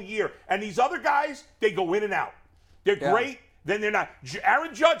single year. And these other guys, they go in and out. They're great, then they're not.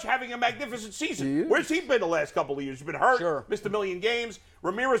 Aaron Judge having a magnificent season. Where's he been the last couple of years? He's been hurt, missed a million games.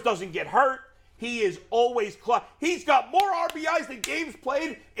 Ramirez doesn't get hurt. He is always he's got more RBIs than games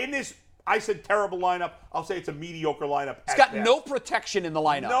played in this. I said terrible lineup. I'll say it's a mediocre lineup. He's got no protection in the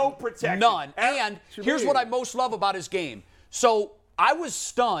lineup. No protection. None. And here's what I most love about his game. So I was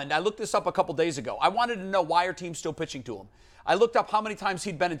stunned. I looked this up a couple days ago. I wanted to know why are teams still pitching to him. I looked up how many times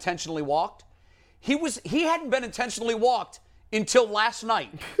he'd been intentionally walked. He hadn't been intentionally walked until last night.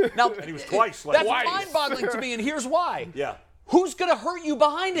 Now, and he was twice. That's mind-boggling to me, and here's why. Yeah. Who's going to hurt you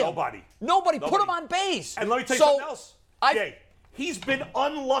behind him? Nobody. Put him on base. And let me tell you something else. Jay, he's been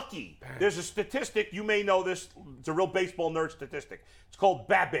unlucky. There's a statistic, you may know this. It's a real baseball nerd statistic. It's called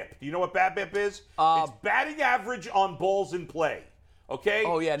BABIP. Do you know what BABIP is? It's batting average on balls in play. Okay?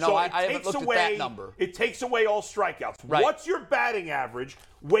 Oh, yeah. No, so I haven't looked at that number. It takes away all strikeouts. Right. What's your batting average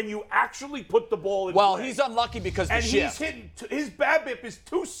when you actually put the ball in play? Well, he's unlucky because the shift. He's hitting, his BABIP is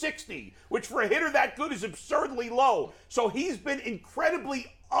 260, which for a hitter that good is absurdly low. So he's been incredibly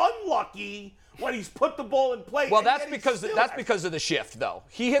unlucky when he's put the ball in play. Well, that's because of the shift, though.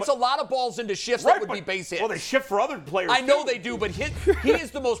 He hits a lot of balls into shifts that would be base hits. Well, they shift for other players. I know they do, but he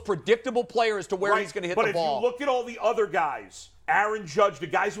is the most predictable player as to where he's going to hit the ball. But if you look at all the other guys, Aaron Judge, the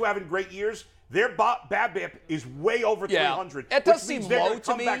guys who are having great years, their BABIP is way over 300. It does seem low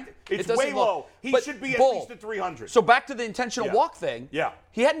to me. It's way low. He should be at least at 300. So back to the intentional walk thing. Yeah.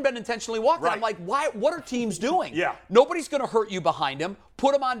 He hadn't been intentionally walked. Right. I'm like, why? What are teams doing? Yeah. Nobody's going to hurt you behind him.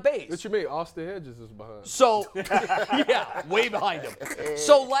 Put him on base. What you mean? Austin Hedges is behind. So, yeah, way behind him.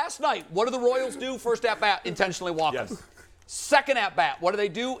 So last night, what do the Royals do? First at bat, intentionally walk him. Second at bat, what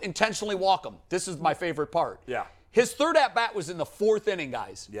do? Intentionally walk him. This is my favorite part. Yeah. His third at bat was in the fourth inning,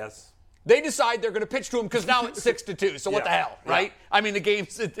 guys. Yes. They decide they're going to pitch to him because now it's 6-2. So what the hell, right? I mean, the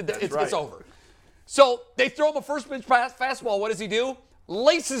game's it's over. So they throw him a first pitch fastball. What does he do?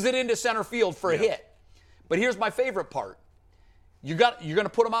 Laces it into center field for a hit. But here's my favorite part. You're going to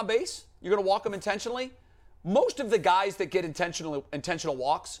put him on base? You're going to walk him intentionally? Most of the guys that get intentional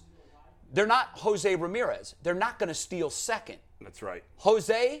walks, they're not Jose Ramirez. They're not going to steal second. That's right.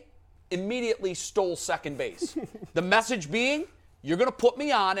 Jose immediately stole second base. The message being, you're going to put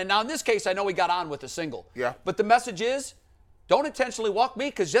me on. And now in this case, I know he got on with a single. Yeah. But the message is, don't intentionally walk me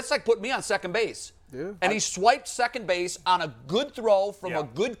because that's like putting me on second base. Yeah. And he swiped second base on a good throw from a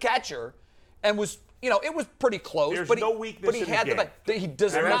good catcher and was, it was pretty close. There's but no weakness he in had the game. He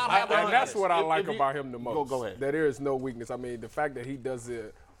does not have And that's weakness. what I like about him the most. Go ahead. That there is no weakness. I mean, the fact that he does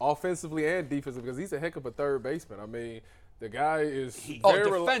it offensively and defensively, because he's a heck of a third baseman. I mean, the guy is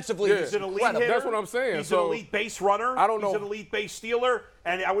defensively, he's an elite hitter. That's what I'm saying. He's an elite base runner. I don't know. He's an elite base stealer.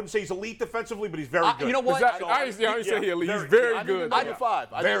 And I wouldn't say he's elite defensively, but he's very good. You know what? I didn't say he elite. He's very good. Top five.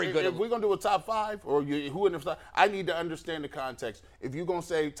 Very good. If we're going to do a top five, or who in the top, I need to understand the context. If you're going to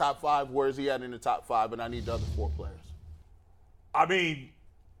say top five, where is he at in the top five? And I need the other four players. I mean,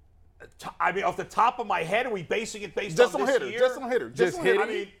 off the top of my head, are we basing it based Just on on this hitter. year? Just on hitter. Just hitting. I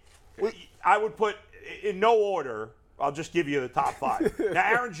mean, I would put in no order. I'll just give you the top five. Now,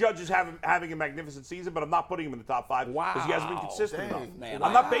 Aaron Judge is having a magnificent season, but I'm not putting him in the top five because he hasn't been consistent enough. Man,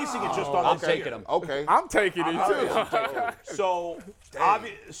 I'm not basing it just on I'm this taking year. him. Okay. I'm taking it too.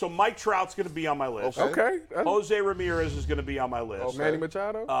 So Mike Trout's going to be on my list. Okay. Jose Ramirez is going to be on my list. Manny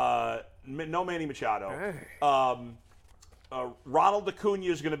Machado? No Manny Machado. Ronald Acuna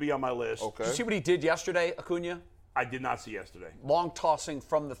is going to be on my list. Okay. Did you see what he did yesterday, Acuna? I did not see yesterday. Long tossing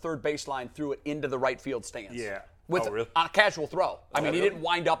from the third baseline, threw it into the right field stands. Yeah. Really? On a casual throw. I mean, he didn't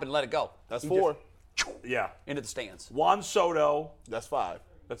wind up and let it go. That's four. Yeah. Into the stands. Juan Soto. That's five.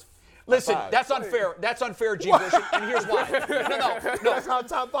 Listen, that's unfair. That's unfair, G. Bush, and here's why. No. That's how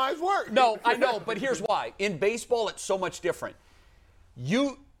top fives work. No, I know, but here's why. In baseball, it's so much different.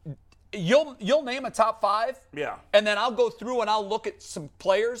 You'll name a top five. Yeah. And then I'll go through and I'll look at some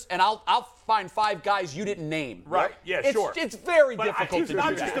players and I'll find five guys you didn't name. Right. Yeah, sure. It's very but difficult to do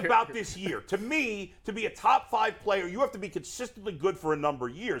that. It's not just about this year. To me, to be a top five player, you have to be consistently good for a number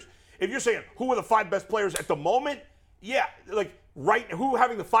of years. If you're saying who are the five best players at the moment, who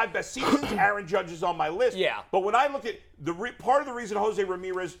having the five best seasons, Aaron Judge is on my list. Yeah. But when I look at part of the reason Jose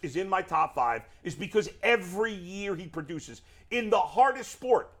Ramirez is in my top five is because every year he produces in the hardest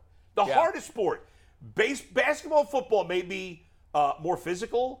sport. Hardest sport. Basketball and football may be more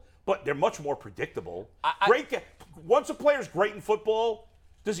physical, but they're much more predictable. Once a player's great in football,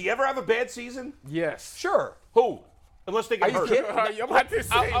 does he ever have a bad season? Yes. Sure. Who? Unless they get hurt. Are you kidding? I'm about to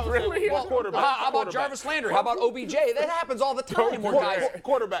say, really? How about Jarvis Landry? How about OBJ? That happens all the time.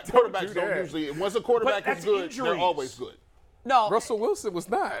 Quarterbacks don't usually. Once a quarterback is good, they're always good. No. Russell Wilson was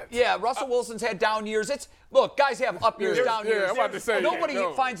not. Yeah, Russell Wilson's had down years. Look, guys have up years, down years. I'm about to say, nobody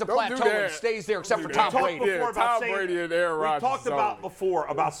finds a plateau and stays there except for Tom Brady. Tom Brady and Aaron Rodgers. We talked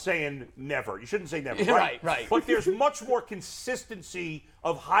about saying never. You shouldn't say never, right? Right. But there's much more consistency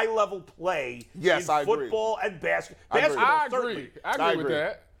of high-level play in football and basketball. I agree with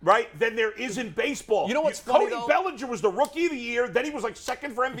that. Right? Than there is in baseball. You know what's funny, Cody Bellinger was the Rookie of the Year. Then he was like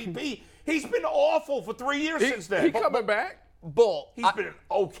second for MVP. He's been awful for 3 years since then. He coming back. Bull. He's been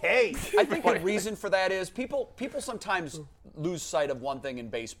okay. I think the reason for that is people sometimes lose sight of one thing in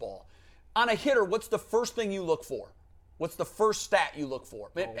baseball. On a hitter, what's the first thing you look for? What's the first stat you look for?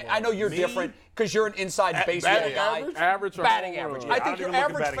 I know you're different because you're an inside baseball guy. Average or batting average. I think your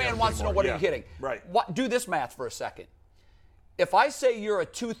average fan wants to know what are you hitting. Right. Do this math for a second. If I say you're a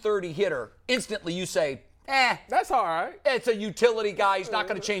 230 hitter, instantly you say, that's all right. It's a utility guy. He's not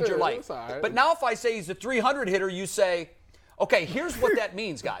going to change your life. That's all right. But now if I say he's a 300 hitter, you say, okay, here's what that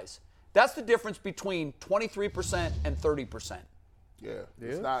means, guys. That's the difference between 23% and 30%. Yeah.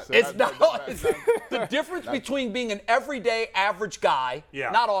 It's not. The difference between being an everyday average guy,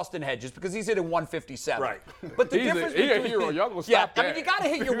 not Austin Hedges, because he's hitting 157. Right. But the difference between a hero. Y'all gonna stop that. I mean, you got to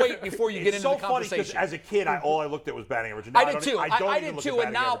hit your weight before you get into the conversation. It's so funny because as a kid, all I looked at was batting average. I did too. I did too,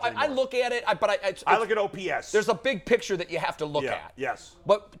 and now I look at it, I look at OPS. There's a big picture that you have to look at. Yes.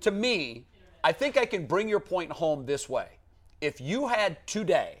 But to me, I think I can bring your point home this way. If you had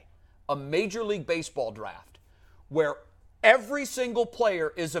today a Major League Baseball draft where every single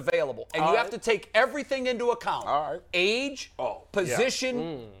player is available, and you have to take everything into account. Age,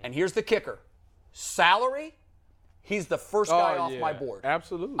 position, and here's the kicker. Salary, he's the first guy off my board.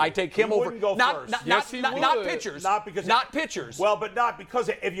 Absolutely. I take him over. Go first. Not pitchers. Not pitchers. Well, but not because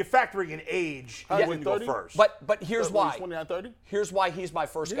if you're factoring in age, he wouldn't go first. But here's why. 29-30? Here's why he's my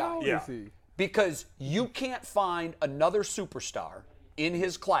first guy. Because you can't find another superstar in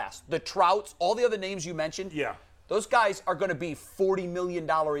his class. The Trouts, all the other names you mentioned. Yeah. Those guys are going to be $40 million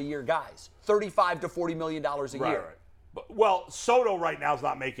a year guys. $35 to $40 million a year. Right. Well, Soto right now is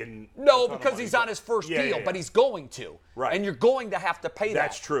not making. No, because he's on his first deal, but he's going to. Right. And you're going to have to pay that.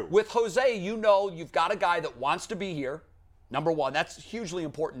 That's true. With Jose, you've got a guy that wants to be here. Number one, that's hugely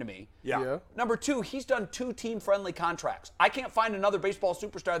important to me. Yeah. Number two, he's done 2 team-friendly contracts. I can't find another baseball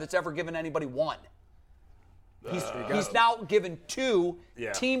superstar that's ever given anybody one. He's now given 2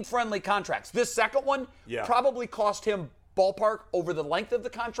 team-friendly contracts. This second one probably cost him ballpark over the length of the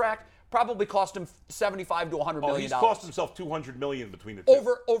contract. Probably cost him $75 to $100 million. He's cost himself $200 million between the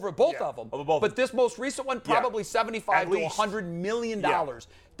two. Over both of them. Over both. But this most recent one, probably $75 to $100 million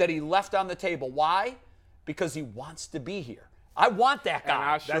that he left on the table. Why? Because he wants to be here. I want that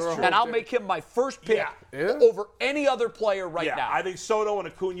guy. And I'll make him my first pick over any other player now. I think Soto and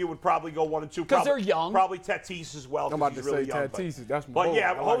Acuna would probably go 1 and 2. Because they're young. Probably Tatis as well. I'm about to really say young, Tatis. That's but bold.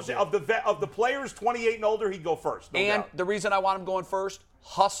 yeah, Jose, of the players 28 and older, he'd go first. No doubt. The reason I want him going first,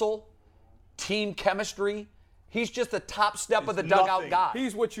 hustle, team chemistry. He's just the top step of the dugout guy.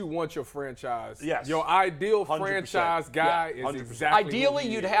 He's what you want your franchise. Yes. Your ideal 100%. franchise guy is 100%. exactly Ideally,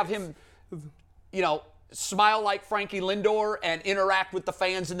 you'd have him, smile like Frankie Lindor and interact with the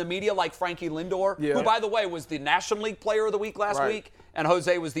fans and the media like Frankie Lindor, who, by the way, was the National League Player of the Week last week, and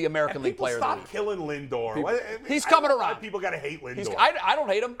Jose was the American League Player of the Week. Stop killing Lindor. He's coming around. People got to hate Lindor. I don't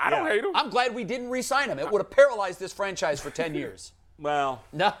hate him. I don't hate him. I'm glad we didn't re-sign him. It would have paralyzed this franchise for 10 years. Well,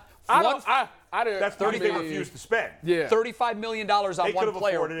 no. That's the money they refused to spend. Yeah. $35 million on one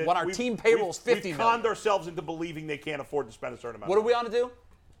player when our team payroll is $50 million. We've conned ourselves into believing they can't afford to spend a certain amount. What do we want to do?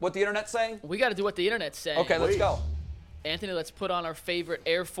 What the internet's saying? We got to do what the internet's saying. Okay, let's go. Anthony, let's put on our favorite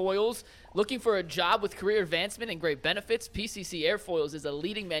airfoils. Looking for a job with career advancement and great benefits? PCC Airfoils is a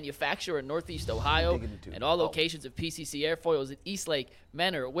leading manufacturer in Northeast Ohio, and all locations of PCC Airfoils in Eastlake,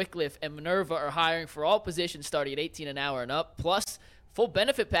 Menor, Wickliffe, and Minerva are hiring for all positions starting at $18 an hour and up, plus full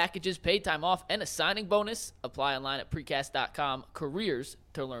benefit packages, paid time off, and a signing bonus. Apply online at precast.com. Careers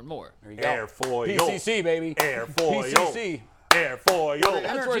to learn more. There you go. Airfoil. PCC, baby. Airfoil. PCC. Airfoil.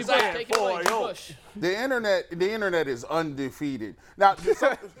 That's where it's at. Take it away, Bush. The internet is undefeated.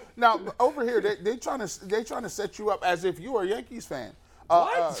 Now, over here they're trying to set you up as if you are a Yankees fan.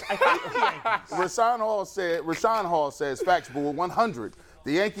 What? I hate the Yankees. Rashawn Hall says, facts, Bull, 100.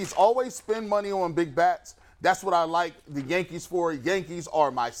 The Yankees always spend money on big bats. That's what I like the Yankees for. Yankees are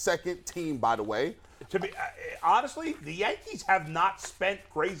my second team, by the way. To be honestly, the Yankees have not spent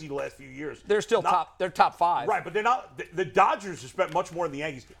crazy the last few years. They're still top. They're top 5. Right, but they're not. The Dodgers have spent much more than the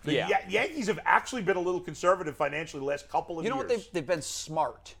Yankees. The Yankees have actually been a little conservative financially the last couple of years. You know what? They've been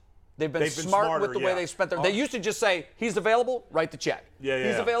smart. They've been smart smarter, with the way they spent their. They used to just say, he's available, write the check.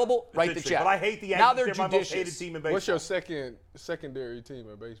 He's available, write the check. But I hate the Yankees. Now they're my most judicious. hated team in baseball. What's your secondary team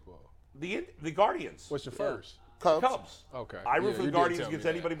in baseball? The Guardians. What's your first? Cubs. Okay. I root for the Guardians against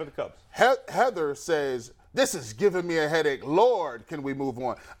anybody but the Cubs. Heather says, this is giving me a headache. Lord, can we move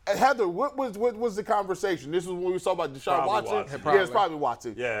on? Heather, what was the conversation? This was when we saw about Deshaun Watson? Yeah, it's probably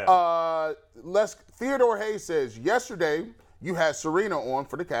Watson. Yeah. Theodore Hayes says, yesterday you had Serena on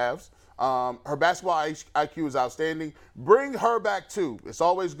for the Cavs. Her basketball IQ is outstanding. Bring her back too. It's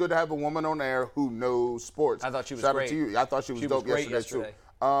always good to have a woman on air who knows sports. I thought she was Shout out great. to you. I thought she was dope yesterday too.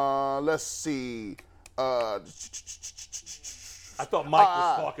 Let's see. I thought Mike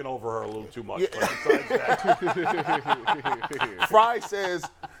was talking over her a little too much. But besides that. Fry says,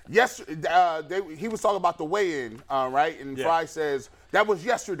 yes, he was talking about the weigh-in, right? And Fry says, that was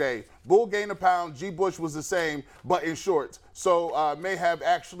yesterday. Bull gained a pound. G. Bush was the same, but in shorts. So may have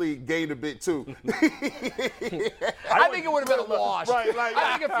actually gained a bit too. I think it would have been a wash. Right.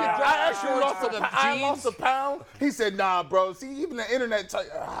 I think if you drive shorts for the jeans. I lost a pound. He said, nah, bro. See, even the internet.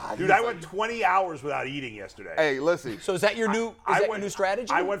 Dude, I went 20 hours without eating yesterday. Hey, listen. So is that your new new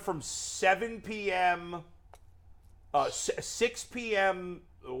strategy? I went from 7 p.m., 6 p.m.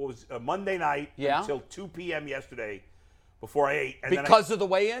 It was Monday night until 2 p.m. yesterday before I ate. And because of the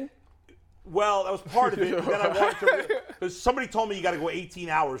weigh-in? Well, that was part of it. And then I wanted to, because somebody told me you got to go 18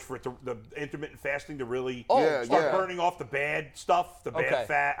 hours for it the intermittent fasting to really start burning off the bad stuff, the bad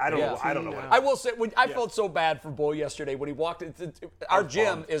fat. I don't know. I will say, I felt so bad for Bull yesterday when he walked in. Our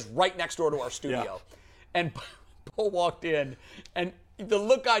gym is right next door to our studio. And Bull walked in, and the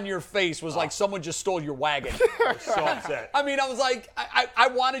look on your face was like someone just stole your wagon. I was so upset. I mean, I was like, I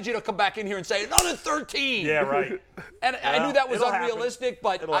wanted you to come back in here and say, another 13. Yeah, right. And I knew that was unrealistic,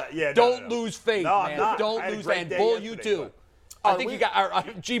 but don't lose faith, man. Don't lose faith. And Bull, you too. I think you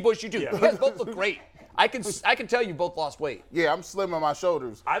got G. Bush, you too. You guys both look great. I can tell you both lost weight. Yeah, I'm slim on my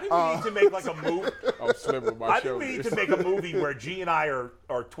shoulders. I think we need to make like a movie. I'm slim on my shoulders. I think we need to make a movie where G and I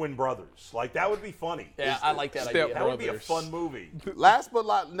are twin brothers. Like, that would be funny. Yeah, I like that idea. That would be a fun movie. Last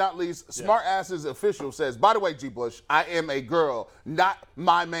but not least, Smart Asses Official says, by the way, G. Bush, I am a girl, not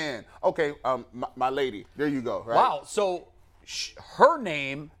my man. Okay, my lady. There you go. Right? Wow, so her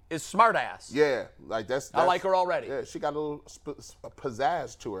name is Smartass. Yeah, like that's I like her already. Yeah, she got a little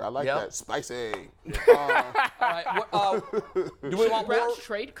pizzazz to her. I like that. Spicy. All right, do we want Browns more?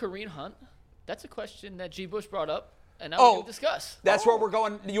 trade Kareem Hunt? That's a question that G. Bush brought up, and now we can discuss. That's where we're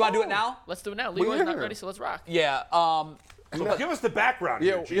going. You want to do it now? Let's do it now. Leroy's not ready, so let's rock. Yeah. So give us the background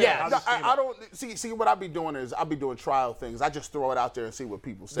here, G. I don't see what I be doing is I be doing trial things. I just throw it out there and see what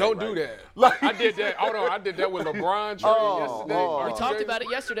people say. Don't do that. Like, I did that. Hold on, I did that with LeBron yesterday. We talked about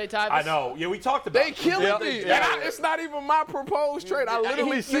it yesterday, Tyvus. I know. Yeah, we talked about it. They killing me. And it's not even my proposed trade. I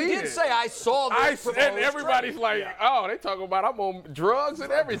literally seen it. You did say I saw this proposed and everybody's like, oh, they talking about I'm on drugs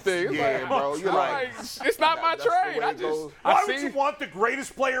and everything. It's like, bro, you're like, it's not my trade. Why would you want the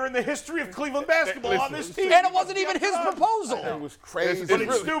greatest player in the history of Cleveland basketball on this team? And it wasn't even his proposal. It was crazy. But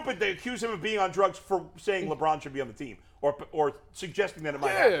it's stupid. They accuse him of being on drugs for saying LeBron should be on the team or suggesting that it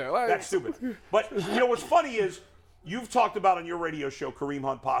might happen. That's stupid. But, you know, what's funny is you've talked about on your radio show Kareem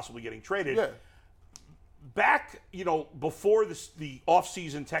Hunt possibly getting traded. Yeah. Back, you know, before the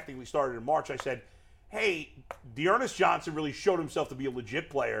offseason technically started in March, I said, hey, Dearness Johnson really showed himself to be a legit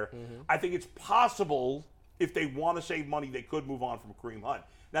player. Mm-hmm. I think it's possible if they want to save money, they could move on from Kareem Hunt.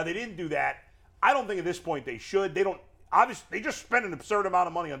 Now, they didn't do that. I don't think at this point they should. They don't. Obviously, they just spent an absurd amount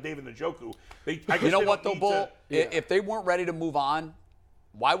of money on David Njoku. You know what, though, Bull? If they weren't ready to move on,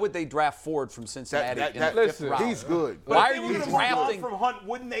 why would they draft Ford from Cincinnati in the fifth round? He's good. Why are you drafting from Hunt?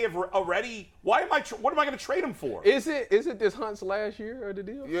 Wouldn't they have already? What am I going to trade him for? Is it this Hunt's last year of the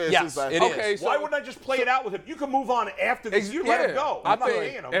deal? Yes, it is. Okay, so why wouldn't I just play it out with him? You can move on after this. You let him go. I'm not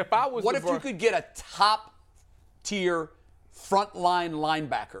paying him. If I was, what if you could get a top-tier frontline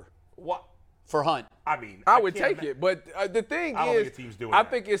linebacker? What? For Hunt. I mean, I would take it, but the thing I don't is, think a team's doing I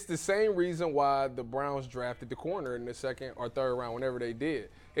that. think it's the same reason why the Browns drafted the corner in the second or third round, whenever they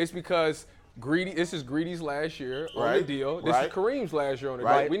did. It's because this is Greedy's last year on the deal. This is Kareem's last year on the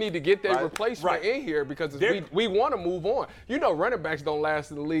deal. We need to get that replacement in here because we want to move on. You know, running backs don't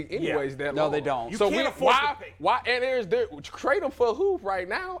last in the league anyways that long. No, they don't. You can't afford to pay. Why? And trade them for who right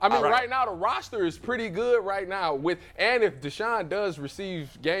now? I mean, right now the roster is pretty good right now. And if Deshaun does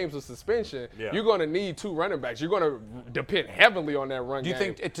receive games of suspension, you're going to need two running backs. You're going to depend heavily on that run game. Do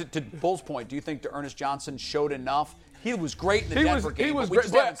you think, to Bull's point, do you think Ernest Johnson showed enough? He was great in the Denver game. He was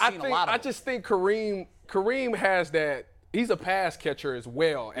great, but I just think Kareem has that he's a pass catcher as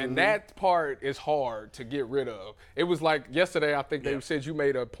well, and that part is hard to get rid of. It was like yesterday, I think they said you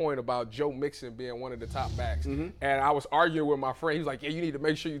made a point about Joe Mixon being one of the top backs, and I was arguing with my friend. He was like, yeah, you need to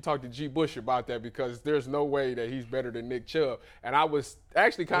make sure you talk to G. Bush about that because there's no way that he's better than Nick Chubb. And I was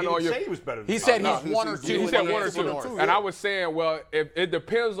actually kind of on your – he was better than He said he's one or two. He said one or two. And I was saying, well, it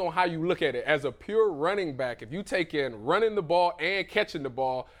depends on how you look at it. As a pure running back, if you take in running the ball and catching the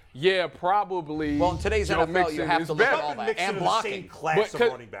ball, yeah, probably. Well, in today's Joe NFL, Mixon you have to look at all that and blocking. The same class of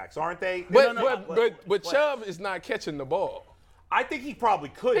running backs, aren't they? But Chubb is not catching the ball. I think he probably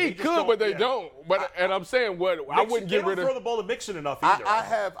could. He could, but they don't. And I'm saying I wouldn't get rid of. They don't throw the ball to Mixon enough either. I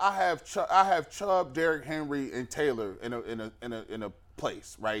have Chubb, Derrick Henry, and Taylor in a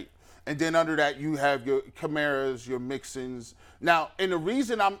place, right? And then under that, you have your Camaras, your Mixons. Now, and the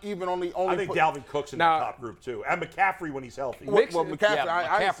reason I'm even only I think Dalvin Cook's in the top group too, and McCaffrey when he's healthy.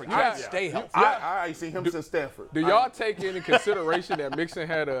 McCaffrey, you got to stay healthy. I ain't seen him since Stanford. Do y'all take into consideration that Mixon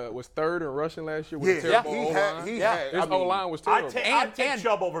was third in rushing last year with a terrible O-line? His O-line was terrible. I'd take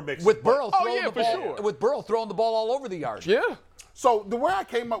Chubb over Mixon. With Burrow throwing the ball, with Burrow throwing the ball all over the yard. Yeah. So the way I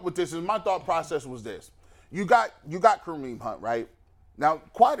came up with this is my thought process was this: you got Kareem Hunt, right? Now,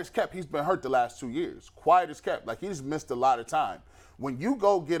 quiet as kept, he's been hurt the last 2 years. Quiet as kept, like he's missed a lot of time. When you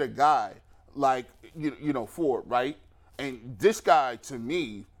go get a guy like, Ford, right? And this guy, to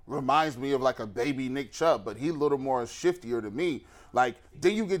me, reminds me of like a baby Nick Chubb, but he's a little more shiftier to me. Like,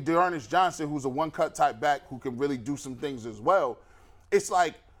 then you get Dearness Johnson, who's a one-cut type back who can really do some things as well. It's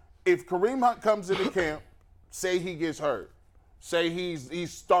like, if Kareem Hunt comes into camp, say he gets hurt, say he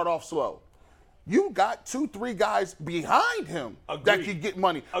start off slow, you got 2-3 guys behind him that can get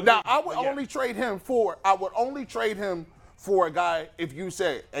money. Now, I would only trade him for a guy if you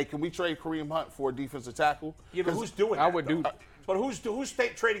say, hey, can we trade Kareem Hunt for a defensive tackle? Yeah, but who's doing that? I would do that. But who's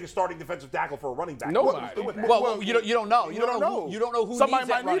trading a starting defensive tackle for a running back? Nobody. Well, you don't know. You don't know who Somebody needs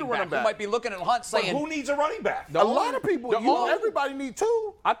that might need a running running back. back. You might be looking at Hunt saying, who needs a running back? A lot of people. Everybody need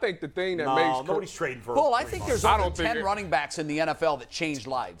two. I think the thing that makes nobody's trading for. Bull, I think there's only 10 running backs in the NFL that changed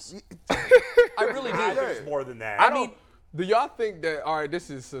lives. I really do. There's more than that. Do y'all think that, all right, this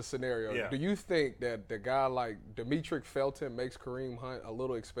is a scenario. Yeah. Do you think that the guy like Demetric Felton makes Kareem Hunt a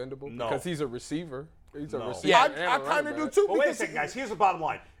little expendable? No. Because he's a receiver. He's a receiver. Yeah, I kind of do too. But wait a second, guys. Here's the bottom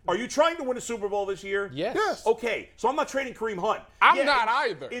line. Are you trying to win a Super Bowl this year? Yes. Okay, so I'm not trading Kareem Hunt. I'm not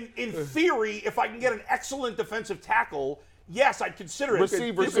either. In theory, if I can get an excellent defensive tackle, yes, I'd consider it.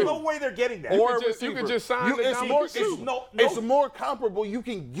 There's no way they're getting that. You could just sign it's more comparable. You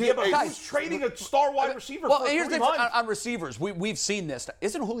can get. Yeah, but guys, trading a star wide receiver. Well, for here's the Kareem thing Hunt. on receivers. We've seen this.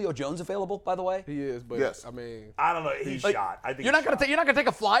 Isn't Julio Jones available, by the way? He is, but Yes. I mean, I don't know. He's shot. I think You're not gonna take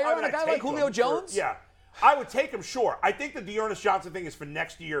a flyer on a guy like Julio Jones? Yeah. I would take him, sure. I think the Dearness Johnson thing is for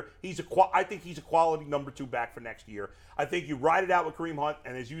next year. I think he's a quality number 2 back for next year. I think you ride it out with Kareem Hunt,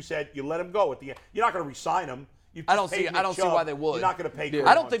 and as you said, you let him go at the end. You're not going to re-sign him. I don't see why they would. You're not going to pay. Yeah.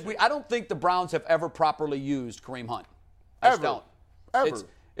 I don't think the Browns have ever properly used Kareem Hunt. I just don't. Ever.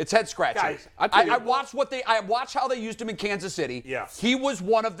 It's head scratching. Guys, I watched how they used him in Kansas City. Yeah. He was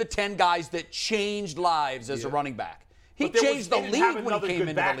one of the 10 guys that changed lives as a running back. He changed the league when he came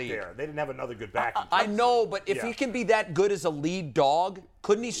into the league. They didn't have another good back. I know, but if he can be that good as a lead dog,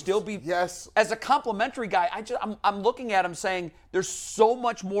 couldn't he still be? Yes. As a complimentary guy, I'm looking at him saying there's so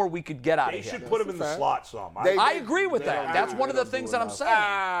much more we could get out of him. They should put him in the slot some. I agree with that. That's one of the things that I'm saying.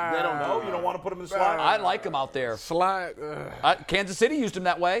 They don't know. You don't want to put him in the slot? I like him out there. slide. Kansas City used him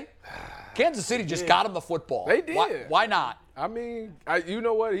that way. Kansas City just got him the football. They did. Why not? I mean, you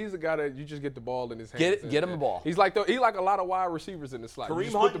know what? He's a guy that you just get the ball in his hands. Get him the ball. He's like a lot of wide receivers in the slot. Kareem you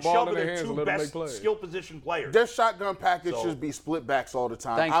just Hunt put the and ball in Shelby their are hands and two let them make best plays. skill position players. Their shotgun package should be split backs all the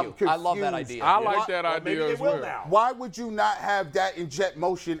time. Thank you. I love that idea. I like that idea as well. Now. Why would you not have that in jet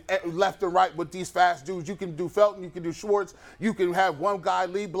motion left and right with these fast dudes? You can do Felton, you can do Schwartz, you can have one guy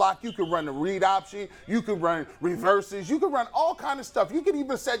lead block, you can run the read option, you can run reverses, you can run all kind of stuff. You can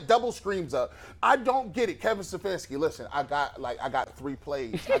even set double screens up. I don't get it. Kevin Stefanski, listen, I got 3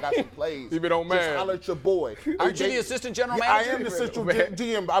 plays. I got some plays. If it don't matter. Just holler at your boy. Aren't you the assistant general I manager? am the assistant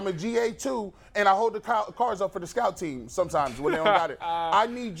GM. I'm a GA too, and I hold the cards up for the scout team sometimes when they don't got it. I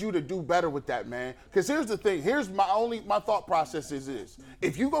need you to do better with that, man. Because here's the thing. Here's my thought process is this.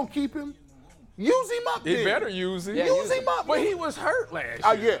 If you're going to keep him, Use him up. He then. better use him. Yeah, use him up. But he was hurt last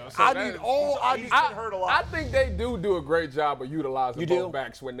year. Yeah, so he's been hurt a lot. I think they do a great job of utilizing both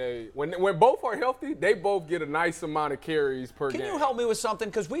backs when both are healthy. They both get a nice amount of carries per game. Can you help me with something?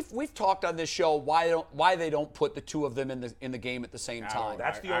 Because we've talked on this show why they don't put the two of them in the game at the same time.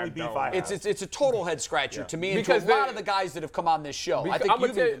 That's the only beef I have. It's a total head scratcher to me and to a lot of the guys that have come on this show. I think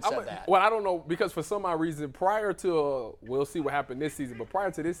you've even said that. Well, I don't know, because for some odd reason, prior to we'll see what happened this season, but prior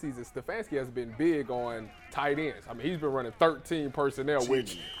to this season, Stefanski has been big on tight ends. I mean, he's been running 13 personnel,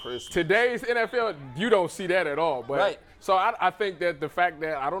 which today's NFL, you don't see that at all. But so I think that the fact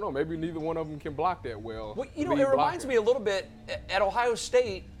that, I don't know, maybe neither one of them can block that well. Well, you know, it reminds me a little bit at Ohio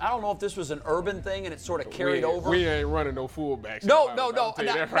State. I don't know if this was an urban thing and it sort of carried over. We ain't running no fullbacks. No.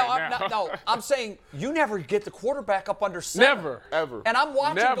 I'm saying you never get the quarterback up under center. Never. Ever. And I'm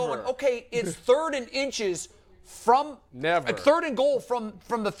watching going, okay, it's 3rd and inches from third and goal from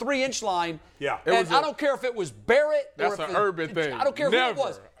the 3-inch line. Yeah. And I don't care if it was Barrett. That's an urban thing. I don't care who it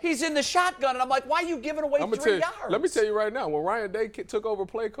was. He's in the shotgun, and I'm like, why are you giving away 3 yards? Let me tell you right now, when Ryan Day took over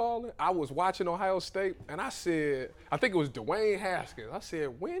play calling, I was watching Ohio State, and I said, I think it was Dwayne Haskins. I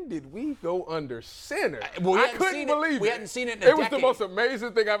said, when did we go under center? Well, I couldn't believe it. We hadn't seen it in a decade. It was the most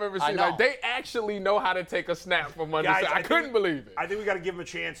amazing thing I've ever seen. Like, they actually know how to take a snap from under center. I couldn't believe it. I think we got to give them a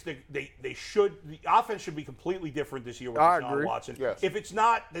chance. The offense should be completely different this year with Deshaun Watson. Yes. If it's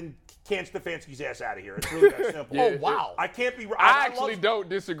not, then can Stefanski's ass out of here. It's really that simple. Oh, wow. I can't be. I actually don't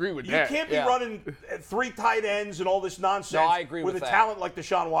disagree with that. You can't be running 3 tight ends and all this nonsense. No, I agree with that. a talent like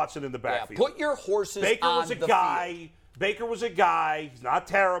Deshaun Watson in the backfield. Put your horses Baker on was a the guy. field. Baker was a guy. He's not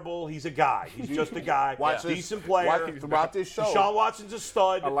terrible. He's a guy. He's just a guy. Decent player. Throughout this show. Deshaun Watson's a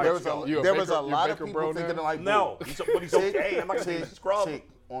stud. There was a lot of people thinking like, no, but he's okay. I'm not going to say he's a scrub.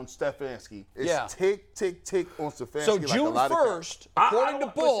 On Stefanski. It's tick on Stefanski. So June 1st, according to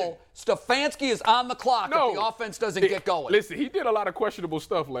Bull, Stefanski is on the clock if the offense doesn't get going. Listen, he did a lot of questionable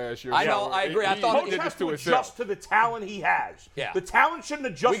stuff last year. I know, I agree. I thought he has to adjust to the talent he has. Yeah. The talent shouldn't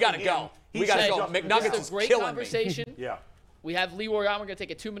adjust. We got to go. We got to go. McNuggets is great killing conversation. me. Yeah. We have Leroy on. We're going to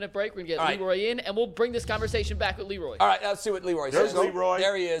take a 2-minute break. We're going to get Leroy in, and we'll bring this conversation back with Leroy. All right, let's see what Leroy says. There's Leroy.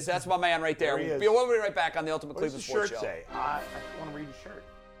 There he is. That's my man right there. There he is. We'll be right back on the Ultimate What does Cleveland the Sports shirt Show. say? I want to read his shirt.